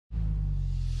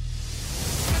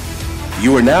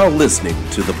You are now listening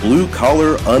to the Blue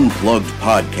Collar Unplugged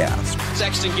podcast.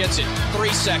 Sexton gets it. 3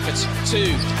 seconds.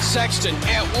 2. Sexton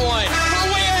at 1. For the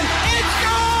win. It's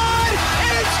gone!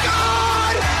 It's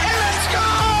gone! It's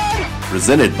gone!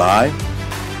 Presented by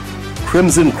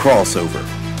Crimson Crossover,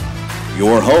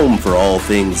 your home for all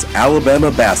things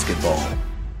Alabama basketball.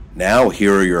 Now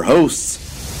here are your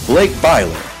hosts, Blake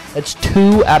Byler. That's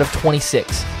 2 out of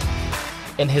 26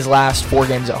 in his last 4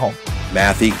 games at home.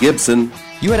 Mathey Gibson.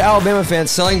 You had Alabama fans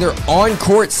selling their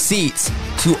on-court seats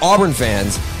to Auburn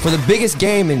fans for the biggest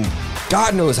game in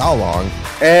God knows how long.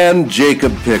 And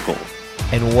Jacob Pickle.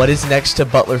 And what is next to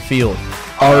Butler Field?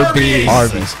 Arby's.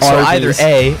 So either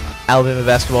A, Alabama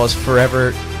basketball is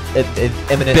forever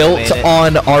Imminent built domain.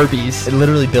 on Arby's. It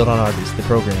literally built on Arby's, the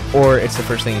program. Or it's the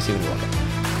first thing you see when you walk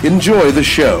in. Enjoy the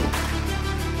show.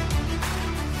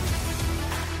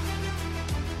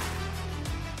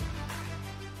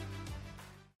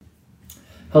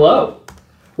 Hello.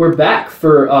 We're back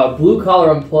for Blue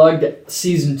Collar Unplugged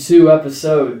Season 2,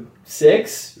 Episode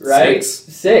 6, right?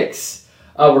 6.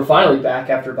 We're finally back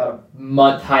after about a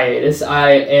month hiatus.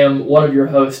 I am one of your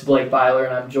hosts, Blake Byler,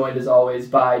 and I'm joined as always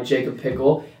by Jacob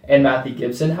Pickle and Mathey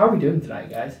Gibson. How are we doing tonight,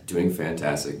 guys? Doing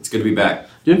fantastic. It's good to be back.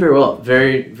 Doing very well.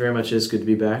 Very, very much is good to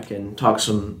be back and talk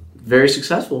some very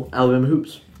successful Alabama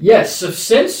hoops. Yes, so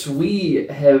since we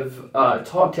have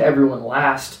talked to everyone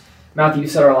last, Mathey, you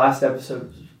said our last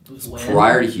episode was when?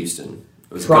 Prior to Houston.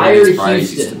 It was Prior to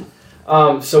Houston.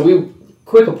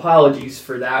 Quick apologies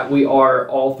for that. We are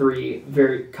all three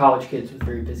very college kids with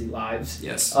very busy lives.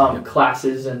 Yes.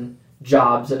 Classes and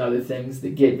jobs and other things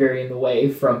that get very in the way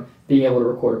from being able to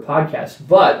record a podcast.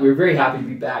 But we're very happy to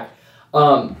be back.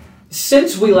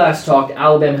 Since we last talked,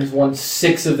 Alabama has won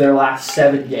 6 of their last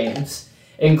 7 games,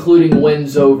 including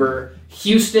wins over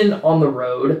Houston on the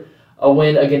road, a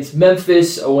win against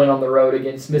Memphis, a win on the road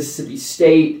against Mississippi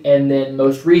State, and then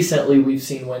most recently we've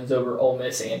seen wins over Ole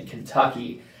Miss and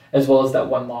Kentucky, as well as that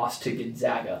one loss to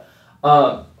Gonzaga.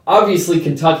 Obviously,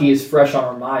 Kentucky is fresh on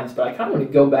our minds, but I kind of want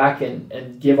to go back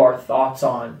and give our thoughts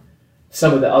on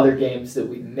some of the other games that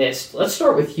we missed. Let's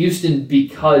start with Houston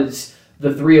because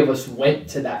the 3 of us went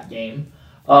to that game.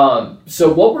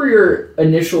 So what were your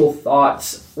initial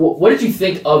thoughts? What did you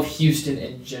think of Houston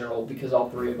in general? Because all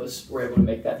 3 of us were able to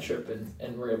make that trip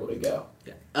and were able to go.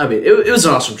 Yeah. I mean, it was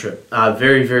an awesome trip.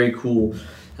 Very, very cool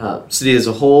city as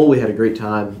a whole. We had a great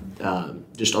time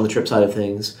just on the trip side of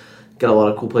things. Got a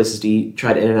lot of cool places to eat.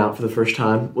 Tried In-N-Out for the first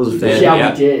time. Was a fan.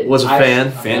 Yeah, we did. Was a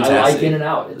fan. Fantastic. I like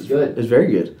In-N-Out. It's good. It was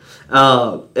very good.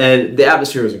 And the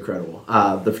atmosphere was incredible.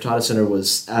 The Fertitta Center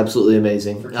was absolutely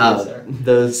amazing. Fertitta Center.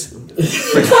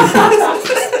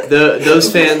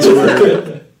 Those fans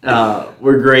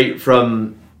were great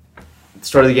from the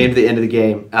start of the game to the end of the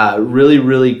game. Really,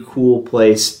 really cool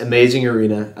place. Amazing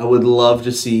arena. I would love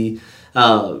to see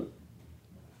Greg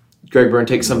Byrne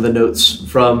take some of the notes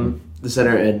from the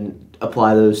center and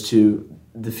apply those to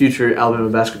the future Alabama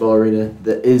basketball arena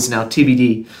that is now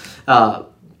TBD.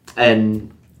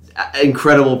 And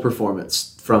incredible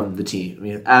performance from the team. I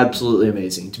mean, absolutely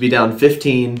amazing. To be down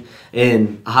 15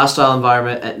 in a hostile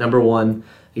environment at number 1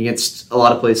 against a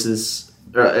lot of places,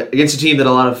 or against a team that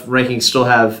a lot of rankings still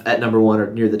have at number 1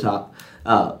 or near the top,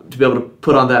 to be able to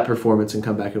put on that performance and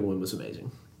come back and win was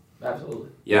amazing. Absolutely.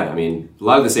 Yeah, I mean, a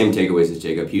lot of the same takeaways as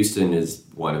Jacob. Houston is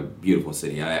a beautiful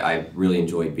city. I really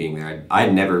enjoyed being there. I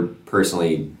had never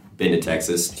personally been to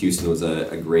Texas. Houston was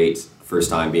a great first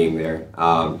time being there.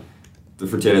 The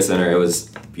Fertitta Center, it was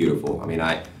beautiful. I mean,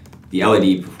 the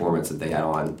LED performance that they had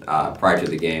on prior to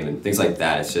the game and things like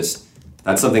that,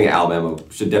 that's something that Alabama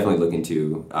should definitely look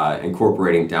into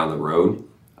incorporating down the road.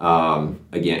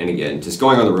 Again, just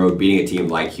going on the road, beating a team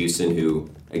like Houston who,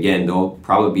 again, they'll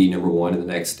probably be number 1 in the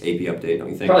next AP update, don't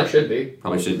you think? Probably should be.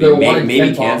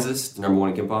 Maybe Kansas, number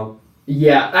 1 in KenPom.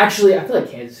 Yeah, actually, I feel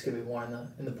like Kansas could be more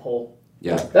in the poll.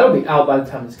 Yeah. That'll be out by the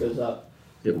time this goes up.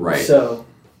 Right. So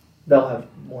they'll have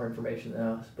more information than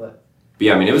us, but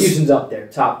yeah, I mean, it was Houston's up there,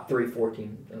 top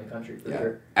 314 in the country for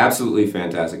sure. Absolutely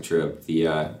fantastic trip.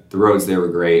 The roads there were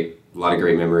great, a lot of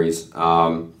great memories.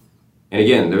 And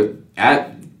again,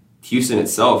 at Houston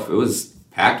itself, it was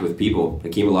packed with people.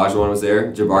 Hakeem Olajuwon was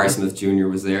there. Jabari Smith Jr.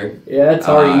 was there. Yeah,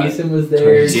 Tari Eason was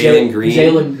there. Jalen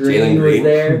Green was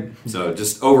there. So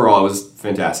just overall, it was a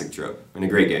fantastic trip and a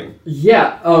great game.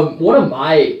 Yeah, one of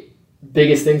my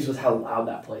biggest things was how loud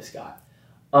that place got.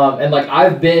 And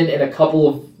I've been in a couple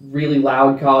of really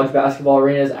loud college basketball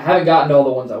arenas. I haven't gotten to all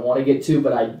the ones I want to get to,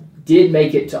 but I did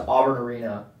make it to Auburn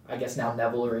Arena, I guess now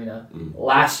Neville Arena,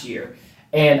 last year.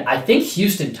 And I think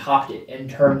Houston topped it in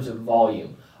terms of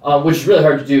volume, which is really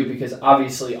hard to do because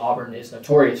obviously Auburn is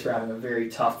notorious for having a very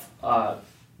tough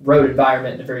road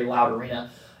environment in a very loud arena.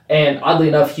 And oddly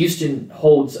enough, Houston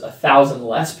holds 1,000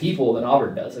 less people than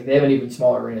Auburn does. Like, they have an even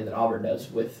smaller arena than Auburn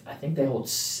does. With I think they hold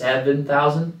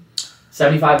 7,000,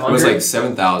 7,500. It was like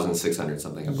 7,600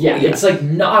 something. Yeah, it's like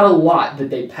not a lot, but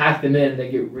they pack them in and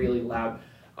they get really loud.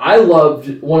 I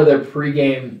loved one of their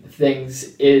pregame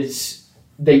things is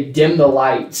they dim the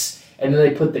lights and then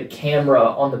they put the camera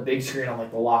on the big screen on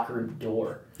like the locker room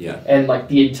door. Yeah. And like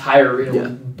the entire arena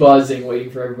was buzzing, waiting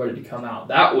for everybody to come out.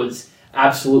 That was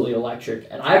absolutely electric.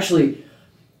 And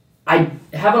I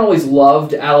haven't always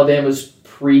loved Alabama's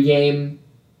pregame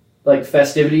like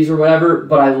festivities or whatever,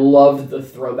 but I loved the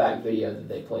throwback video that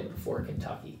they played before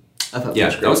Kentucky. I thought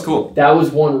that was cool. That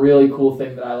was one really cool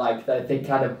thing that I liked that I think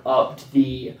kind of upped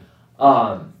the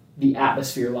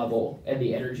atmosphere level and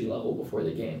the energy level before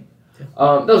the game.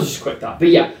 That was just a quick thought. But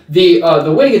yeah, the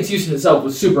win against Houston itself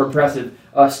was super impressive.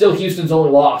 Still Houston's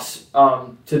only loss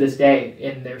to this day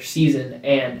in their season,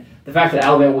 and the fact that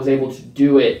Alabama was able to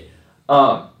do it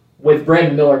with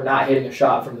Brandon Miller not hitting a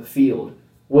shot from the field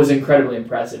was incredibly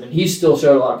impressive. And he still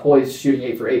showed a lot of poise, shooting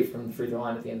 8 for 8 from the free throw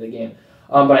line at the end of the game.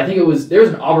 But I think there was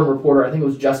an Auburn reporter, I think it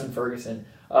was Justin Ferguson,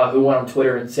 who went on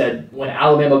Twitter and said when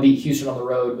Alabama beat Houston on the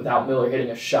road without Miller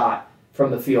hitting a shot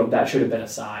from the field, that should have been a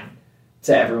sign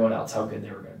to everyone else how good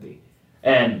they were going to be.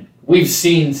 And we've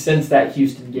seen since that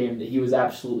Houston game that he was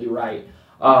absolutely right.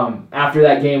 After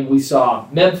that game, we saw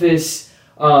Memphis.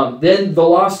 Then the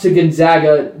loss to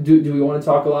Gonzaga. Do we want to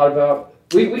talk a lot about?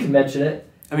 We can mention it.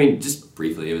 I mean, just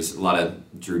briefly, it was a lot of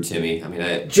Drew Timme. I mean,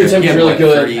 Drew Timme's really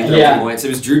good. 30 points. It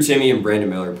was Drew Timme and Brandon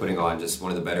Miller putting on just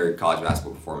one of the better college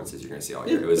basketball performances you're going to see all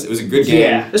year. It was a good game.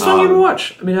 Yeah. It's fun game to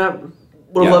watch. I mean, I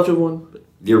would have loved to have won.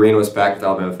 The arena was packed with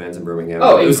Alabama fans in Birmingham.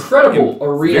 Oh, incredible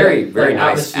arena. Very, very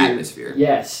nice atmosphere.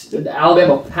 Yes. The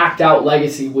Alabama packed out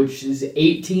Legacy, which is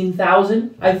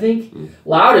 18,000, I think.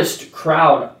 Loudest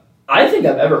crowd I think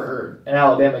I've ever heard an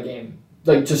Alabama game,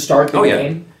 like to start the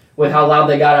game, with how loud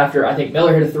they got after. I think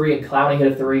Miller hit a 3 and Clowney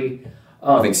hit a 3.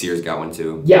 I think Sears got one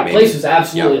too. Yeah, place was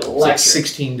absolutely electric. It's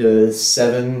like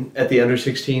 16-7 at the under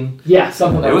 16. Yeah,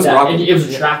 something like that. Rocking. And it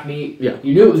was a track meet. Yeah.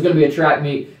 You knew it was going to be a track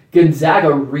meet.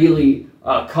 Gonzaga really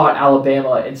caught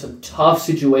Alabama in some tough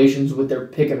situations with their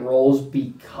pick and rolls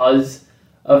because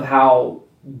of how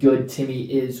good Timme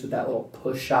is with that little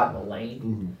push shot in the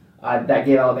lane. That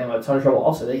gave Alabama a ton of trouble.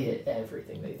 Also, they hit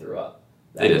everything they threw up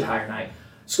that entire night.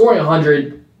 Scoring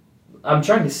 100, I'm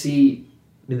trying to see.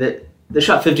 I mean, they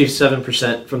shot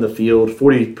 57% from the field,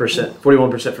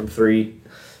 41% from 3.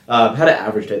 Had an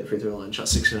average day at the free throw line, shot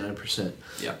 69%.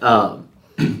 Yeah.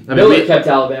 Miller kept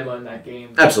Alabama in that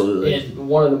game. Absolutely. In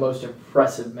one of the most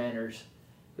impressive manners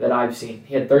that I've seen.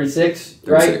 He had 36,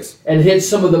 right? And hit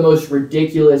some of the most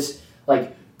ridiculous,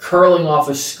 like curling off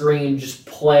a screen, just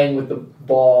playing with the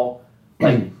ball,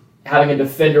 like having a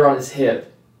defender on his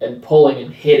hip and pulling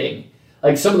and hitting.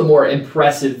 Like some of the more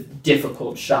impressive,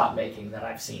 difficult shot making that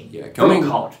I've seen from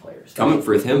college players.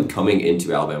 Coming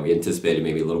into Alabama, we anticipated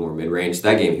maybe a little more mid-range.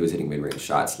 That game, he was hitting mid-range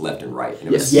shots left and right, and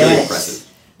it was really impressive.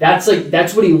 That's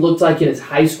what he looked like in his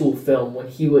high school film when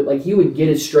he would get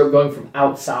his stroke going from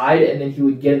outside and then he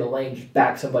would get in the lane, just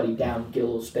back somebody down, get a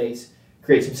little space,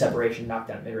 create some separation, knock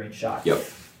down a mid-range shot. Yep.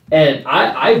 And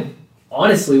I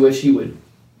honestly wish he would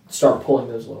start pulling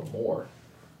those a little more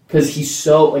because he's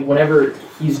so like whenever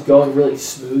he's going really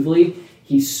smoothly,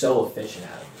 he's so efficient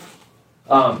at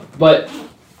it. But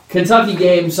Kentucky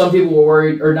game, some people were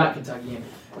worried, or not Kentucky game.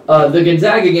 The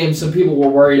Gonzaga game, some people were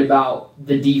worried about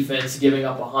the defense giving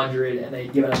up 100, and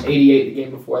they'd given up 88 the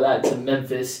game before that to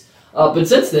Memphis. But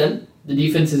since then, the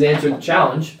defense has answered the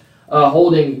challenge,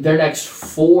 holding their next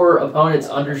 4 opponents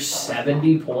under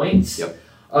 70 points,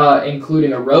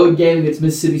 including a road game against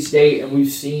Mississippi State, and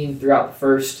we've seen throughout the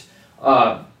first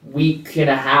week and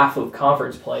a half of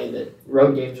conference play that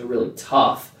road games are really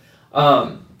tough.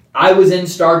 I was in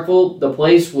Starkville. The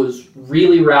place was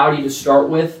really rowdy to start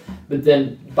with, but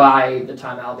then by the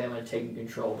time Alabama had taken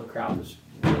control, the crowd was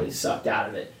really sucked out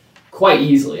of it quite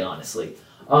easily, honestly.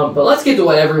 But let's get to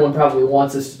what everyone probably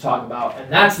wants us to talk about,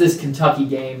 and that's this Kentucky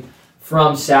game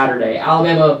from Saturday.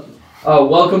 Alabama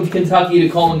welcomed Kentucky to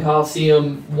Coleman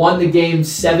Coliseum, won the game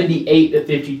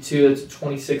 78-52. It's a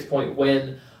 26-point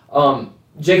win.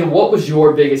 Jacob, what was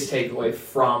your biggest takeaway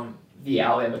from the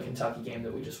Alabama-Kentucky game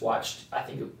that we just watched, I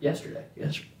think, yesterday?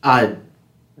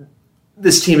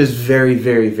 This team is very,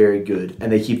 very, very good,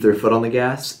 and they keep their foot on the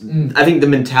gas. I think the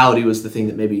mentality was the thing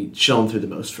that maybe shone through the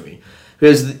most for me.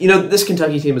 Because, this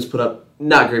Kentucky team has put up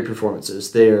not great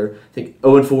performances. They're, I think,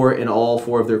 0-4 in all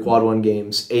 4 of their Quad 1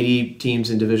 games. 80 teams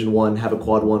in Division I have a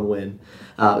Quad 1 win.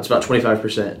 It's about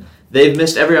 25%. They've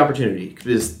missed every opportunity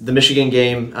because the Michigan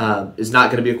game is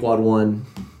not going to be a Quad 1.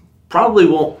 probably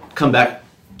won't come back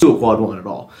to a quad one at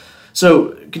all.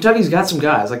 So Kentucky's got some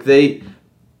guys. Like they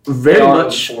very They are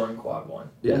much 4 in quad one.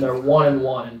 Yeah. And they're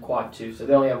 1-1 in quad two. So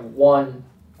they only have one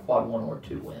quad one or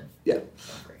two win. Yeah.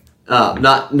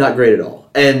 Not great. Not great at all.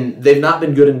 And they've not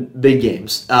been good in big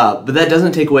games. But that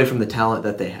doesn't take away from the talent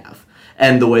that they have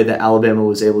and the way that Alabama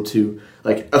was able to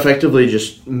effectively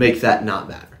just make that not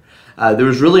matter. There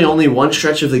was really only one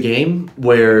stretch of the game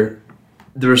where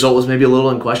the result was maybe a little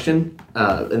in question,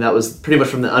 and that was pretty much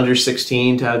from the under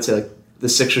 16 to, I would say, the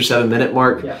 6 or 7 minute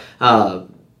mark. Yeah.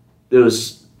 It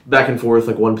was back and forth,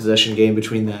 one possession game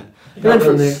between that. It got And then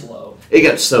from really there, slow. it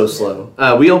got so slow.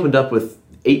 We opened up with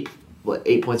 8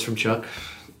 points from Chuck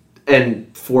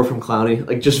and 4 from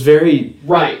Clowney. Just very...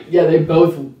 Right. Yeah, they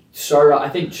both started. I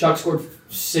think Chuck scored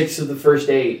 6 of the first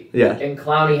 8. Yeah. And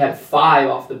Clowney had 5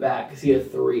 off the bat because he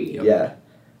had 3. Yeah.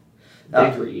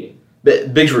 Bigs were eating.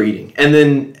 Bigs were eating. And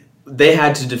then they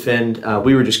had to defend.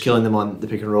 We were just killing them on the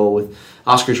pick and roll with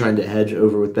Oscar trying to hedge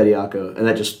over with Bediako, and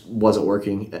that just wasn't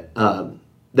working.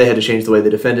 They had to change the way they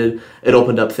defended. It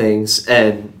opened up things,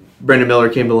 and Brendan Miller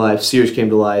came to life. Sears came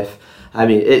to life. I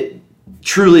mean, it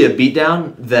truly a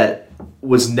beatdown that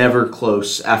was never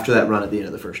close after that run at the end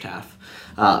of the first half.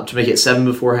 To make it 7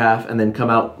 before half and then come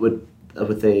out with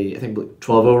a, I think,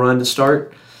 12-0 run to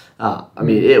start. I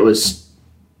mean, it was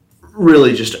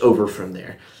really just over from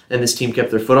there. And this team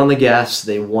kept their foot on the gas.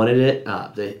 They wanted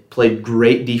it. They played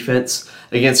great defense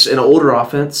against an older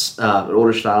offense, an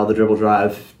older style. The dribble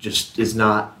drive just is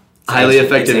not highly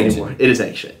effective anymore. It is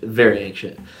ancient, very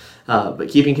ancient. But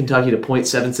keeping Kentucky to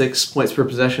 0.76 points per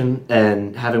possession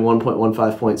and having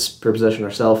 1.15 points per possession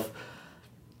ourselves,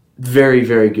 very,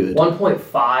 very good. 1.5?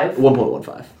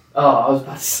 1.15. Oh, I was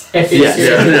about to say.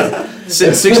 Yeah.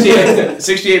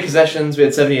 68 possessions. We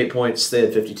had 78 points. They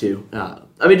had 52.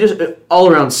 I mean, just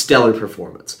all-around stellar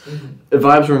performance. Mm-hmm. The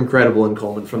vibes were incredible in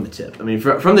Coleman from the tip. I mean,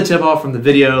 from the tip-off, from the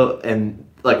video, and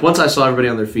once I saw everybody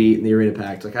on their feet and the arena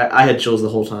packed, I had chills the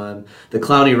whole time. The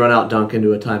Clowney run-out dunk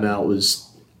into a timeout was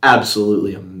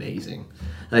absolutely amazing.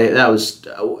 That was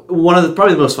one of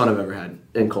probably the most fun I've ever had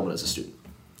in Coleman as a student.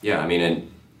 Yeah, I mean, and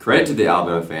credit to the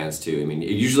Alabama fans, too. I mean,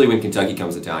 usually when Kentucky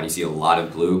comes to town, you see a lot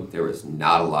of blue. There was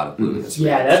not a lot of blue in this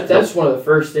Yeah, that's one of the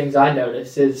first things I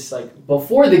noticed is,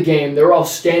 before the game, they were all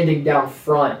standing down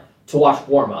front to watch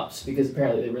warm-ups because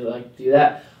apparently they really like to do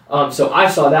that. So I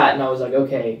saw that, and I was like,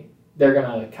 okay, they're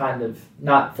going to kind of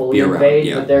not fully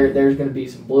invade, but there's going to be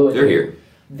some blue in They're here.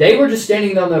 They were just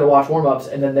standing down there to watch warm-ups,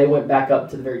 and then they went back up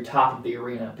to the very top of the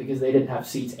arena because they didn't have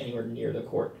seats anywhere near the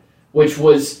court, which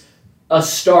was a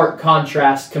stark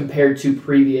contrast compared to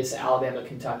previous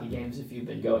Alabama-Kentucky games if you've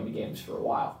been going to games for a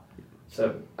while.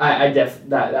 So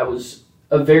that was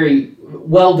a very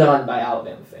well done by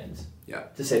Alabama fans,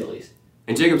 to say the least.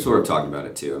 And Jacob sort of talked about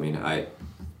it too. I mean,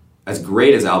 as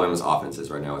great as Alabama's offense is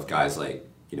right now with guys like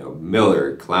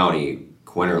Miller, Clowney,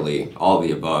 Quinterly, all of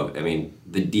the above. I mean,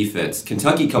 the defense.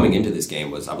 Kentucky coming into this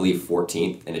game was, I believe,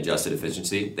 14th in adjusted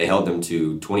efficiency. They held them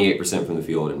to 28% from the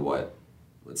field and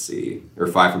or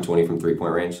 5 from 20 from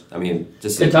 3-point range. I mean,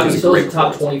 just Kentucky still great is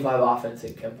top 25 offense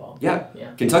in KenPom. Yeah.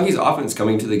 Kentucky's offense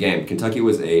coming to the game. Kentucky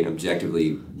was an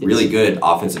objectively really good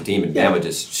offensive team, and Bama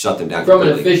just shut them down from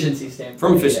an efficiency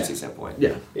standpoint.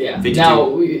 Yeah. Yeah.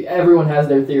 Now everyone has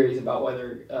their theories about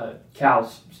whether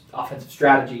Cal's offensive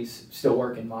strategies still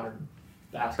work in modern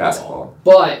basketball.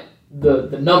 But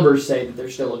the numbers say that they're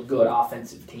still a good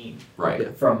offensive team,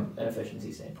 right? From an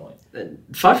efficiency standpoint.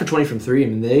 5 for 20 from 3. I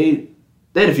mean,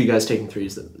 they had a few guys taking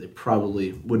threes that they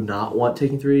probably would not want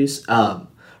taking threes.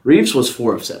 Reeves was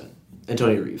 4 of 7.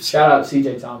 Antonio Reeves. Shout out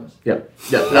C.J. Thomas. Yep.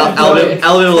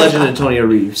 Alabama legend Antonio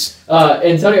Reeves.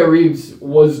 Antonio Reeves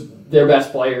was their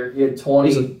best player. He had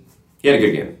 20. He had a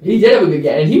good game. He did have a good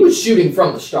game, and he was shooting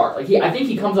from the start. I think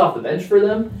he comes off the bench for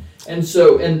them, and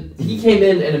he came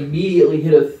in and immediately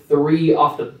hit a 3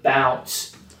 off the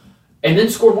bounce, and then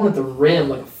scored one at the rim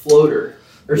like a floater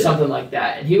or something like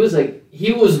that. And he was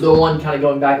the one kind of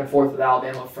going back and forth with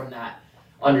Alabama from that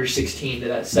under 16 to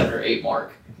that 7 or 8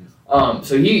 mark.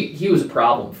 So he was a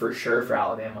problem for sure for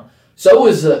Alabama. So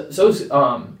was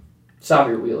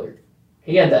Xavier Wheeler.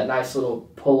 He had that nice little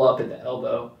pull up at the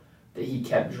elbow that he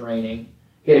kept draining.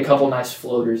 He had a couple nice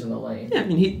floaters in the lane. Yeah, I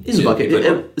mean he's a bucket.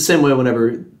 The same way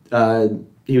whenever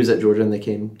he was at Georgia and they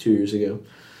came 2 years ago.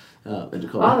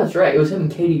 That's right. It was him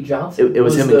and Katie Johnson. It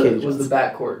was him and Katie Johnson. Was the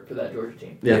backcourt for that Georgia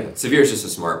team. Yeah. Severe's just a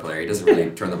smart player. He doesn't really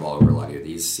turn the ball over a lot either.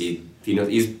 He's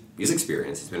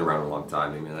experienced. He's been around a long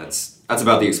time. I mean, that's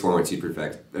about the experience you'd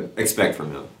expect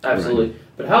from him. Absolutely. Right.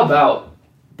 But how about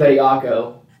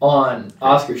Bediako on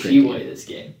Oscar Sheboy this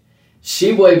game?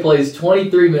 Sheboy plays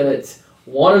 23 minutes,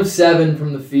 1 of 7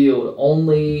 from the field.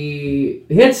 He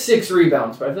had 6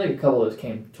 rebounds, but I feel like a couple of those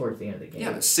came towards the end of the game.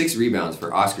 Yeah, but 6 rebounds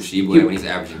for Oscar Sheboy when he's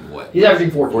averaging what? He's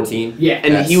averaging 14. 14? Yeah.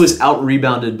 And he was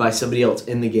out-rebounded by somebody else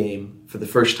in the game for the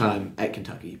first time at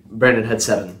Kentucky. Brandon had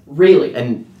 7. Really?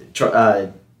 And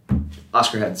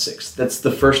Oscar had 6. That's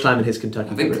the first time in his Kentucky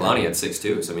I think career. Kalani had 6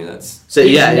 too, so I mean that's... So,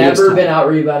 He's yeah, never been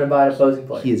out-rebounded by an opposing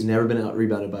player. He has never been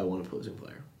out-rebounded by one opposing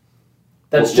player.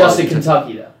 That's just at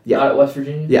Kentucky, though. Yeah. Not at West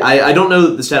Virginia? Yeah, I don't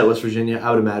know the stat at West Virginia.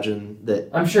 I would imagine that...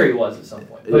 I'm sure he was at some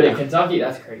point. But Yeah. at Kentucky,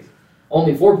 that's crazy.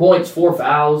 Only 4 points, 4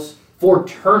 fouls, 4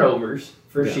 turnovers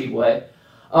for Sheboy.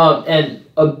 And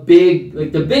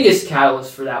the biggest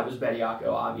catalyst for that was Bediako,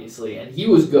 obviously, and he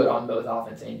was good on both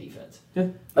offense and defense. Yeah.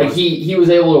 Like he was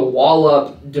able to wall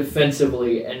up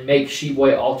defensively and make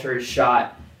Sheboy alter his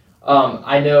shot.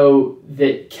 I know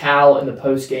that Cal in the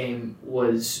postgame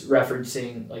was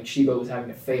referencing like Sheboy was having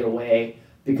to fade away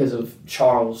because of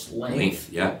Charles'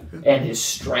 length yeah. and his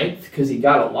strength, because he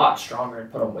got a lot stronger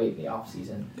and put on weight in the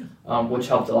offseason, which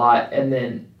helped a lot. And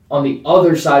then on the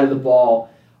other side of the ball,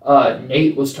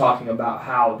 Nate was talking about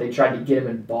how they tried to get him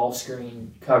in ball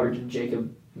screen coverage, and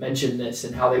Jacob mentioned this,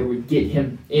 and how they would get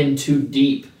him in too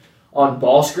deep on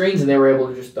ball screens, and they were able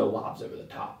to just throw lobs over the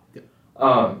top.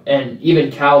 And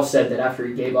even Cal said that after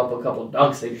he gave up a couple of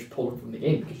dunks, they just pulled him from the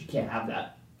game, because you can't have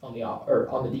that on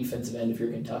the defensive end if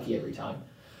you're Kentucky every time.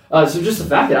 So just the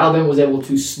fact that Alabama was able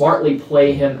to smartly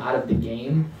play him out of the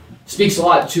game speaks a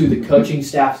lot to the coaching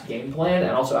staff's game plan,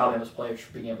 and also Alabama's players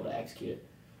for being able to execute it.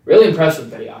 Really impressed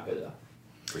with Bediako, though.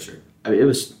 For sure. I mean, it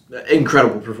was an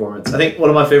incredible performance. I think one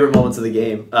of my favorite moments of the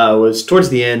game was towards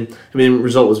the end. I mean, the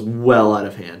result was well out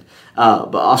of hand.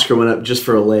 But Oscar went up just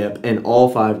for a layup, and all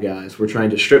 5 guys were trying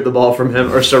to strip the ball from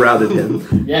him or surrounded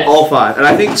him. Yes. All 5. And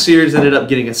I think Sears ended up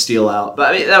getting a steal out.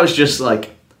 But I mean, that was just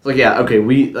like yeah, okay,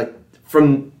 we like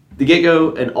from the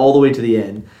get-go and all the way to the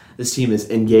end, this team is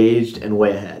engaged and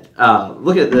way ahead.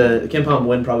 Look at the KenPom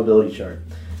win probability chart.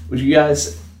 Would you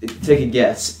guys take a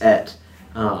guess at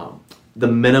the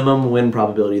minimum win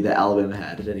probability that Alabama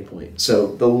had at any point?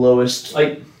 So the lowest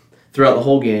throughout the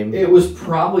whole game. It was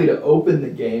probably to open the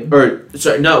game. Or,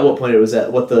 sorry, not what point it was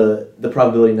at, what the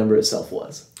probability number itself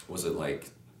was. Was it like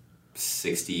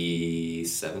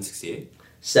 67, 68?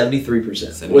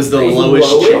 73% was the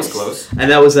lowest. Lowest? That was close. And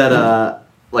that was at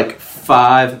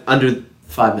under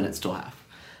 5 minutes till half.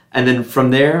 And then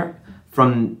from there,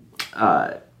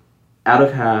 out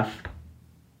of half,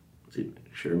 let's see,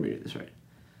 make sure I'm reading this right.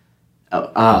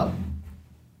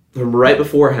 From right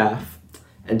before half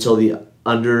until the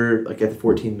under, like at the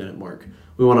 14-minute mark,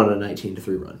 we went on a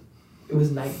 19-3 run. It was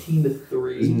 19-3. It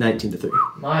was 19-3.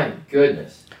 My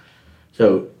goodness.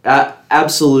 So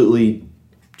absolutely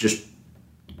just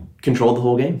controlled the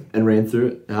whole game and ran through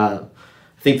it. I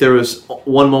think there was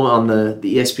one moment on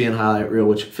the ESPN highlight reel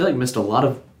which I feel like missed a lot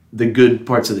of the good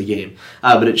parts of the game,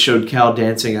 but it showed Cal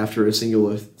dancing after a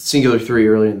singular 3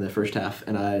 early in the first half,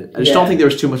 and I just don't think there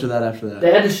was too much of that after that.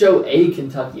 They had to show a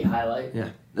Kentucky highlight. Yeah,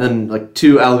 and like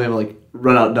 2 Alabama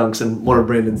run out dunks and one of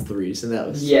Brandon's threes, and that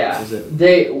was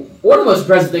it. One of the most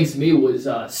impressive things to me was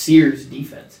Sears'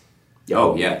 defense.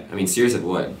 Oh, yeah. I mean, Sears had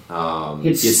what? He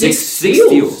had 6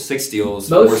 steals. 6 steals.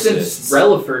 Most 4 since assists.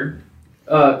 Relaford.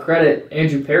 Credit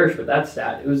Andrew Parrish for that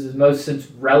stat. It was his most since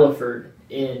Relaford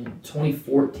in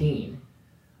 2014.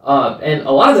 And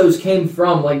a lot of those came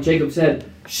from, like Jacob said,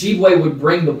 Sheboy would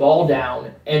bring the ball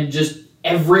down and just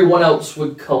everyone else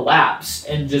would collapse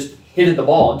and just hit the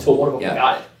ball until one of them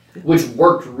got it, which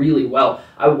worked really well.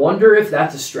 I wonder if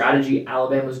that's a strategy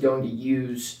Alabama's going to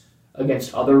use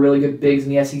against other really good bigs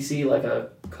in the SEC, like a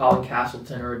Colin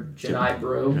Castleton or a Janai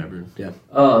Broome. Yeah.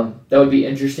 That would be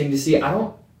interesting to see.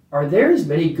 Are there as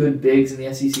many good bigs in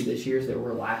the SEC this year as there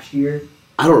were last year?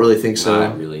 I don't really think so.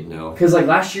 Not really, no. Because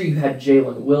last year you had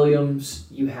Jalen Williams,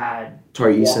 you had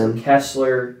Tari Walker Eason.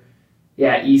 Kessler.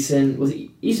 Yeah, Eason.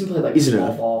 Eason played Eason,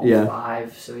 small ball, yeah.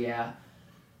 5, so yeah.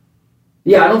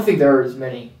 Yeah, I don't think there are as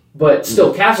many. But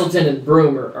still, Castleton and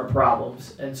Broome are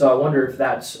problems, and so I wonder if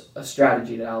that's a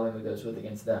strategy that Alabama goes with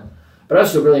against them. But I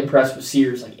was still really impressed with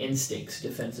Sears' instincts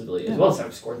defensively, as well as how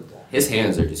he scored the ball. His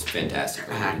hands are just fantastic.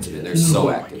 They're so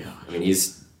active. I mean,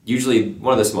 he's usually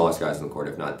one of the smallest guys on the court,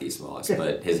 if not the smallest.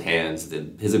 But his hands,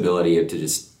 his ability to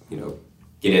just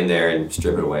get in there and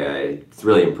strip it away, it's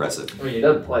really impressive. I mean, he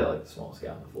doesn't play like the smallest guy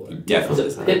on the floor. He definitely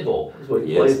He's does a not. pit bull is what he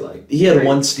He plays is. like. He had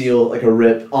one steal, like a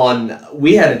rip on.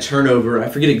 We had a turnover. I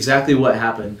forget exactly what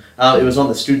happened. It was on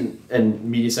the student and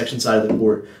media section side of the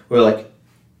court, where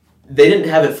they didn't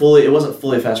have it fully. It wasn't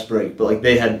fully a fast break, but like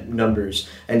they had numbers,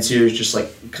 and Sears just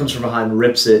like comes from behind,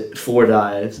 rips it, 4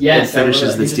 dives, and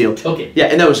finishes the steal. Took it. Yeah,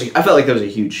 and that was I felt like that was a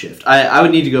huge shift. I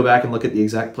would need to go back and look at the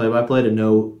exact play-by-play to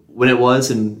know when it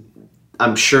was, and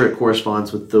I'm sure it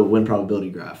corresponds with the win probability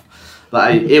graph.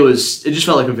 But it just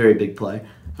felt like a very big play.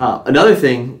 Another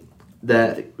thing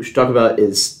that we should talk about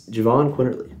is Javon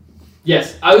Quinterly.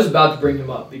 Yes, I was about to bring him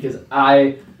up because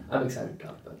I'm excited to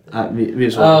talk about this. Me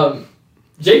as well.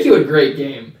 JQ had a great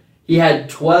game. He had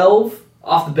 12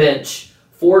 off the bench,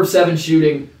 4 of 7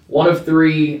 shooting, 1 of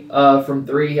 3 from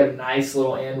 3. He had a nice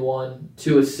little and 1,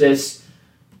 2 assists,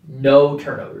 no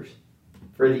turnovers.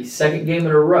 For the second game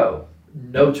in a row,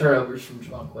 no turnovers from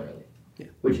Javon Quinterly,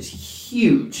 which is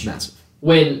huge. Massive.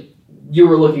 When you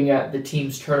were looking at the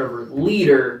team's turnover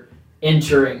leader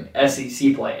entering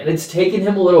SEC play. And it's taken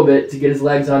him a little bit to get his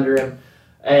legs under him.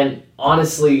 And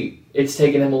honestly, it's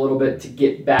taken him a little bit to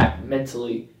get back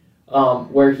mentally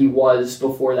where he was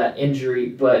before that injury.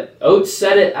 But Oates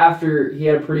said it after he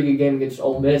had a pretty good game against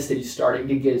Ole Miss that he's starting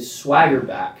to get his swagger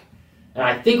back. And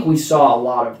I think we saw a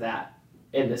lot of that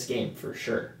in this game for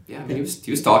sure. Yeah, I mean,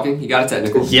 he was talking. He got a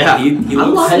technical. Yeah. He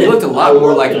looked a lot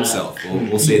more like himself.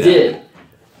 We'll say that. He did.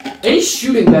 And he's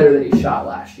shooting better than he shot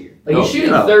last year. Like he's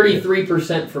shooting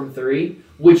 33% from 3,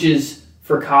 which is,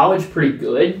 for college, pretty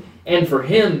good. And for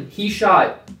him, he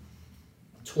shot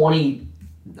 28%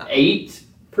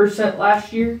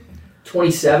 last year.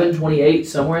 27, 28,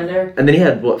 somewhere in there. And then he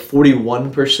had,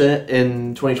 41%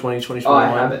 in 2020, 2021? Oh, I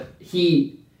have it.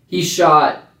 He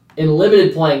shot, in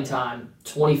limited playing time,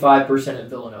 25% at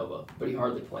Villanova, but he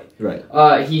hardly played. Right.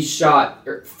 He shot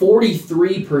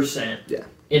 43%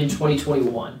 in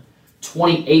 2021,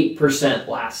 28%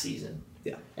 last season.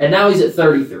 Yeah. And now he's at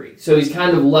 33, so he's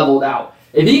kind of leveled out.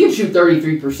 If he can shoot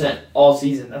 33% all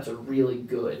season, that's a really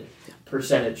good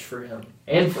percentage for him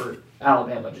and for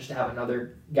Alabama, just to have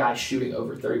another guy shooting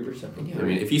over 30% from 3. I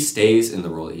mean, if he stays in the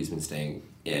role that he's been staying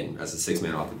in as a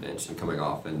 6-man off the bench and coming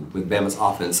off, and with Bama's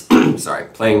offense,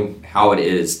 playing how it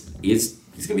is, he's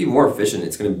going to be more efficient.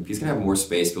 He's going to have more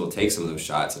space to be able to take some of those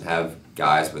shots and have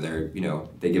guys where they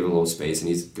give him a little space and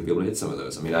he's going to be able to hit some of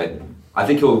those. I mean, I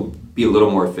think he'll be a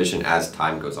little more efficient as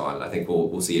time goes on. I think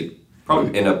we'll see it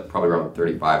probably end up around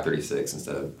 35, 36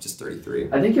 instead of just 33.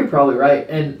 I think you're probably right.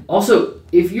 And also,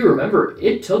 if you remember,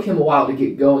 it took him a while to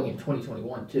get going in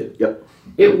 2021 too. Yep.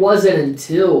 It wasn't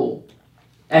until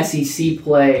SEC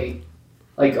play,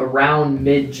 like around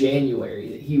mid-January,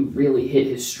 that he really hit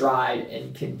his stride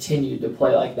and continued to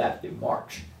play like that through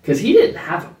March. Because he didn't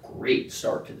have a great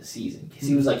start to the season. Because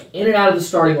he was like in and out of the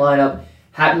starting lineup,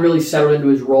 hadn't really settled into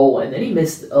his role, and then he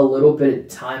missed a little bit of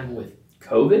time with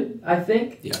COVID, I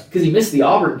think. Yeah. Because he missed the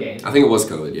Auburn game. I think it was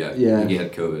COVID, yeah. Yeah. I think he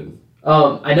had COVID.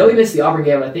 I know he missed the Auburn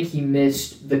game, and I think he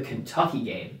missed the Kentucky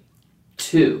game,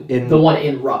 too. The one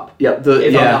in Rupp. Yep.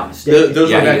 If I'm not mistaken.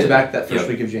 Those Yeah, were he back-to-back did. that first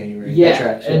week of January.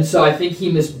 Yeah, and so I think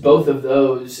he missed both of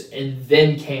those and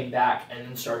then came back and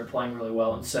then started playing really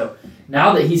well. And so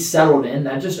now that he's settled in,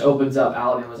 that just opens up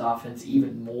Alabama's offense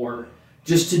even more,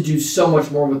 just to do so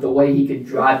much more with the way he can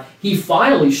drive. He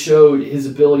finally showed his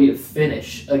ability to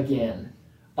finish again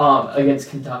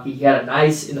against Kentucky. He had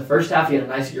in the first half, he had a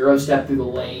nice Euro step through the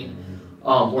lane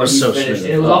where he finished.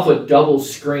 And it was off a double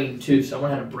screen, too. Someone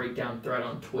had a breakdown thread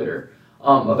on Twitter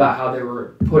about how they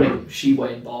were putting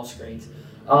Sheway in ball screens.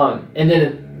 And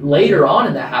then later on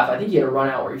in that half, I think he had a run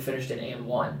out where he finished an and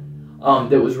 1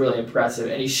 that was really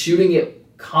impressive. And he's shooting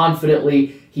it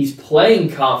confidently. He's playing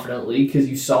confidently because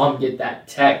you saw him get that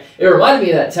tech. It reminded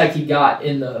me of that tech he got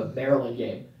in the Maryland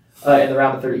game in the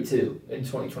round of 32 in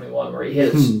 2021 where he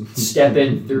hit a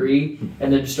step-in 3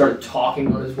 and then just started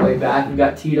talking on his way back and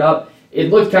got teed up. It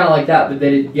looked kind of like that, but they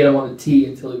didn't get him on the tee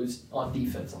until he was on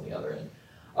defense on the other end.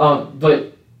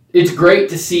 But it's great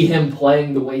to see him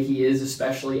playing the way he is,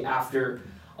 especially after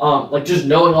just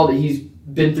knowing all that he's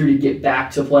been through to get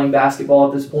back to playing basketball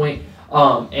at this point,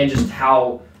 and just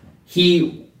how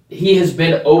he has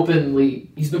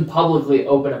been publicly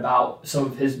open about some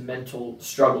of his mental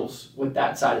struggles with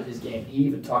that side of his game. He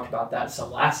even talked about that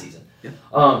some last season.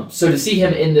 Yeah. So to see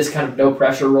him in this kind of no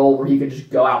pressure role where he can just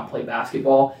go out and play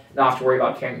basketball, not have to worry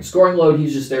about carrying the scoring load,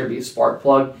 he's just there to be a spark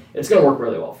plug. It's going to work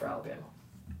really well for Alabama.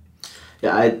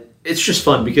 Yeah, it's just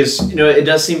fun because it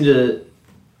does seem to,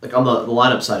 like on the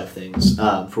lineup side of things,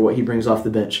 for what he brings off the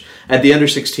bench. At the under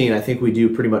 16, I think we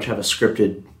do pretty much have a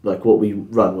scripted like what we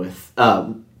run with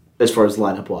as far as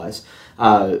lineup wise.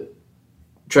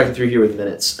 Tracking through here with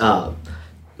minutes,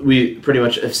 we pretty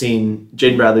much have seen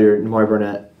Jaden Bradley or Namari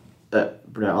Burnett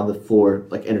on the floor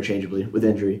like interchangeably with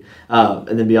injury,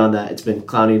 and then beyond that, it's been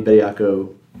Clowney,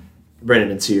 Bediako,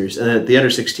 Brandon, and Sears. And then at the under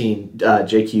 16,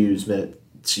 JQ's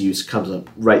use comes up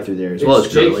right through there as well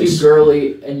as JQ, Gurley's.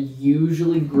 Gurley, and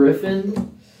usually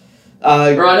Griffin. Or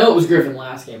I know it was Griffin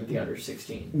last game at the under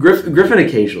 16. Griffin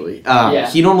occasionally.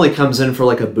 He normally comes in for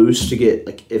like a boost to get,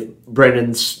 like, if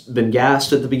Brandon's been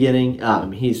gassed at the beginning.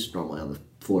 He's normally on the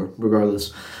floor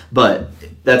regardless. But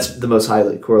that's the most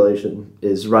high correlation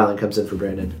is Ryland comes in for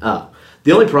Brandon.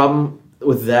 The only problem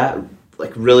with that,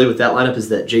 like really with that lineup, is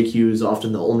that JQ is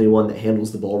often the only one that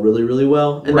handles the ball really, really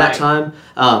well in that time.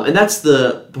 And that's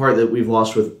the part that we've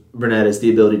lost with Burnett, is the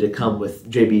ability to come with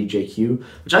JB, JQ,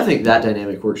 which I think that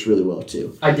dynamic works really well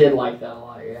too. I did like that a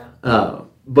lot, yeah.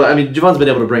 But I mean, Javon's been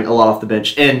able to bring a lot off the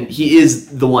bench, and he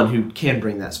is the one who can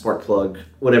bring that spark plug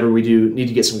whenever we do need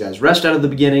to get some guys rest out of the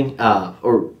beginning,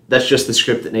 or that's just the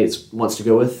script that Nate wants to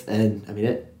go with. And I mean,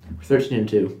 we're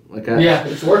 13-2.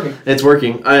 It's working. It's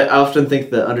working. I often think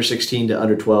the under 16 to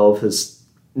under 12 has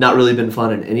not really been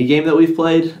fun in any game that we've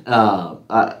played,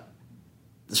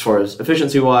 as far as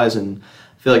efficiency wise, and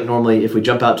I feel like normally if we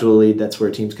jump out to a lead, that's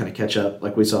where teams kind of catch up,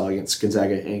 like we saw against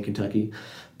Gonzaga and Kentucky.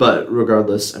 But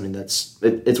regardless, I mean,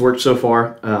 it's worked so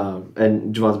far,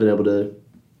 and Javon's been able to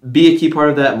be a key part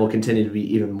of that, and will continue to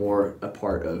be even more a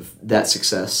part of that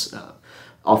success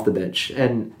off the bench.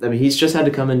 And I mean, he's just had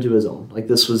to come into his own. Like,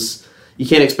 you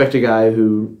can't expect a guy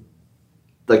who,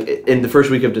 like, in the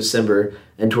first week of December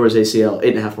and tore his ACL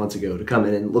 8.5 months ago, to come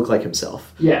in and look like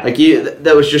himself. Yeah. Like,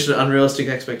 that was just an unrealistic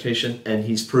expectation, and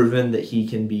he's proven that he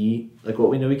can be like what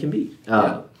we know he can be.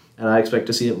 And I expect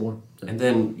to see it more. And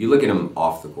then you look at him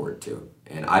off the court too.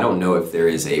 And I don't know if there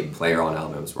is a player on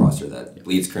Alabama's roster that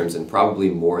bleeds crimson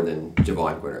probably more than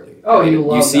Javon Quinterly. Oh, he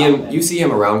loves You see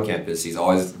him around campus. He's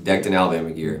always decked in Alabama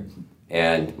gear.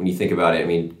 And when you think about it, I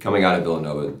mean, coming out of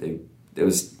Villanova, it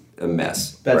was a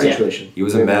mess. Bad situation. He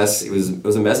was a mess. It was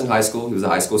a mess in high school. He was a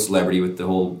high school celebrity with the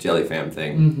whole Jelly Fam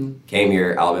thing. Mm-hmm. Came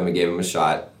here, Alabama gave him a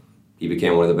shot. He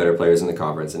became one of the better players in the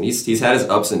conference. And he's had his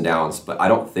ups and downs, but I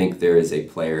don't think there is a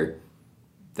player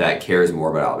that cares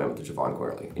more about Alabama than Javon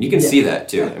Quinterly. And you can see that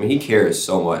too. I mean, he cares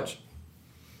so much.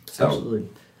 So. Absolutely.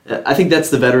 I think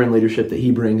that's the veteran leadership that he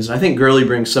brings. And I think Gurley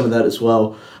brings some of that as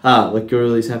well. Like,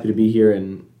 Gurley's happy to be here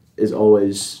and is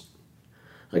always,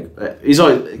 like, he's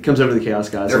always comes over to the Chaos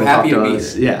guys. They're happy to be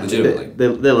here. Yeah, legitimately.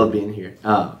 They love being here.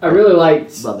 I really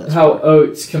liked love how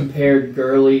Oates compared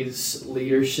Gurley's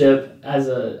leadership as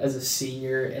a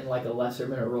senior in like a lesser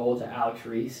minute role to Alex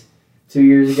Reese 2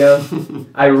 years ago.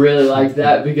 I really liked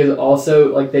that because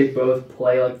also, like, they both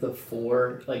play like the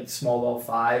 4, like small ball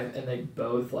 5, and they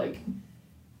both like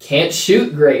can't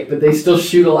shoot great, but they still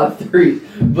shoot a lot of threes.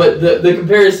 But the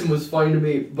comparison was funny to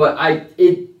me. But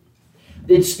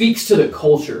it speaks to the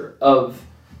culture of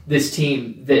this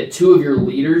team that 2 of your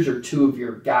leaders are 2 of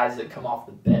your guys that come off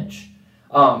the bench.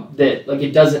 That, like,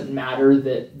 it doesn't matter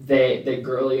that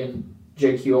Gurley and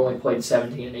JQ only played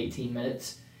 17 and 18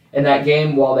 minutes in that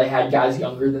game, while they had guys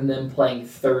younger than them playing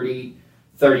 30,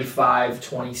 35,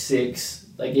 26.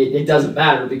 Like, it doesn't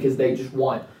matter because they just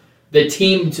want the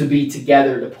team to be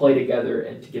together, to play together,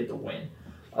 and to get the win.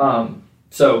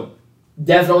 So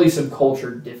definitely some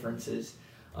culture differences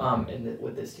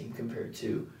with this team compared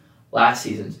to last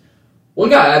season's. One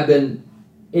guy I've been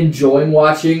enjoying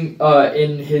watching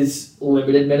in his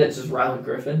limited minutes is Ryland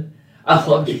Griffin. I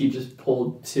love that he just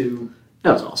pulled 2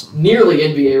 That was awesome. nearly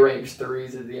NBA range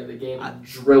threes at the end of the game and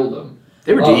drilled them.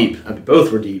 They were deep. I mean,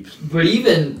 both were deep. But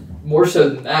even more so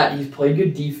than that, he's played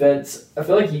good defense. I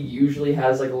feel like he usually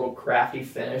has like a little crafty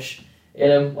finish in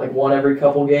him, like one every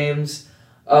couple games.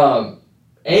 And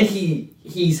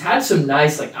he's had some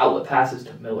nice like outlet passes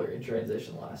to Miller in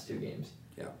transition the last 2 games.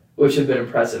 Yeah. Which have been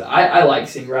impressive. I like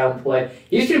seeing Ryland play.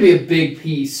 He's going to be a big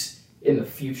piece in the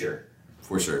future.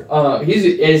 For sure.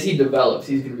 As he develops,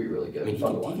 he's going to be really good. I mean,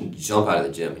 fun to he watch. can jump out of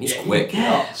the gym. He's quick.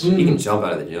 Yes. He can jump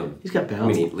out of the gym. He's got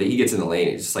balance. I mean, he gets in the lane.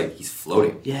 It's just like he's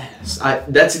floating. Yes.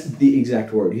 That's the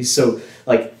exact word. He's so,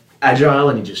 like, agile,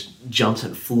 and he just jumps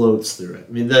and floats through it.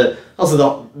 I mean,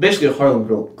 basically a Harlem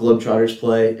Globetrotters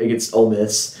play against Ole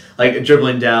Miss, like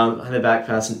dribbling down on the back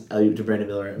pass and to Brandon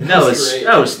Miller. I mean, that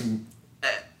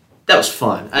was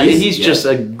fun. He's just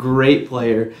a great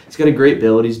player. He's got a great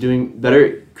build. He's doing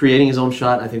better creating his own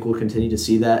shot. I think we'll continue to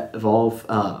see that evolve.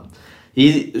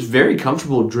 He's very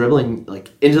comfortable dribbling like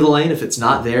into the lane if it's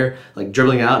not there, like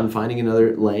dribbling out and finding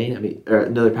another lane. I mean, or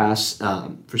another pass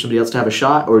for somebody else to have a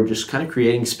shot, or just kind of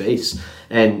creating space.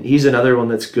 And he's another one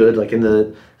that's good, like in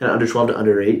the under 12 to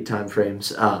under 8 time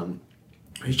frames.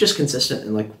 He's just consistent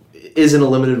and like is in a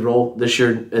limited role this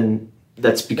year, and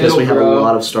that's because we have a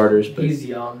lot of starters. But he's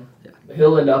young. Yeah.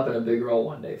 He'll end up in a big role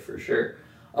one day for sure.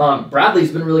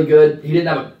 Bradley's been really good. He didn't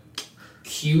have a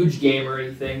huge game or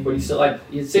anything, but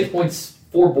he had 6 points,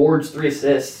 4 boards, 3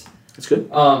 assists. That's good.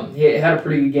 He had a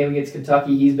pretty good game against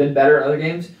Kentucky. He's been better in other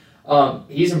games.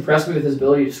 He's impressed me with his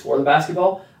ability to score the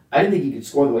basketball. I didn't think he could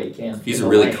score the way he can. He's a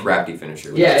really crafty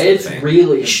finisher. Yeah, it's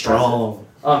really impressive. Strong.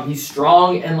 He's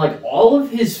strong, and like all of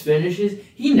his finishes,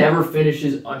 he never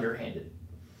finishes underhanded,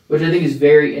 which I think is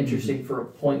very interesting for a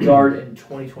point guard in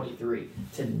 2023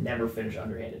 to never finish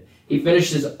underhanded. He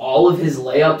finishes all of his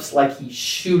layups like he's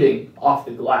shooting off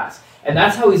the glass, and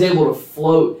that's how he's able to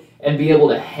float and be able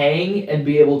to hang and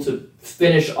be able to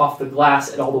finish off the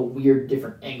glass at all the weird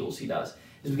different angles he does.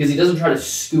 Is because he doesn't try to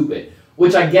scoop it,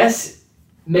 which I guess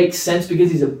makes sense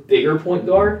because he's a bigger point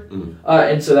guard,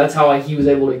 and so that's how he was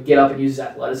able to get up and use his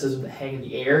athleticism to hang in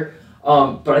the air.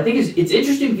 But I think it's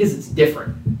interesting because it's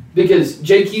different. Because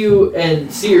JQ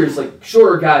and Sears, like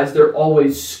shorter guys, they're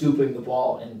always scooping the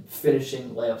ball and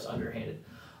finishing layups underhanded.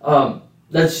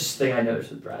 That's just the thing I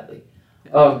noticed with Bradley.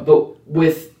 But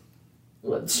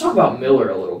let's talk about Miller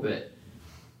a little bit.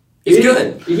 He's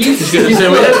good. He's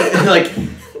good. Like,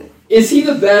 is he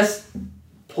the best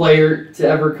player to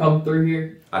ever come through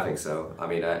here? I think so. I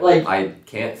mean, I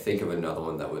can't think of another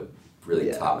one that would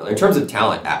really top Miller. In terms of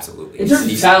talent, absolutely. In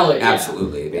terms of talent,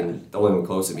 absolutely. I mean, the only one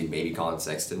close would be maybe Colin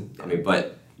Sexton. I mean,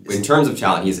 but in terms of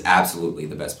talent, he's absolutely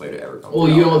the best player to ever come through. Well,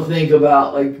 you don't think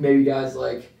about like maybe guys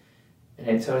like an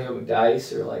Antonio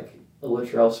McDyess or like a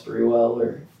Latrell Sprewell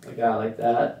or a guy like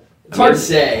that. It's hard to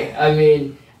say. I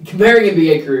mean, comparing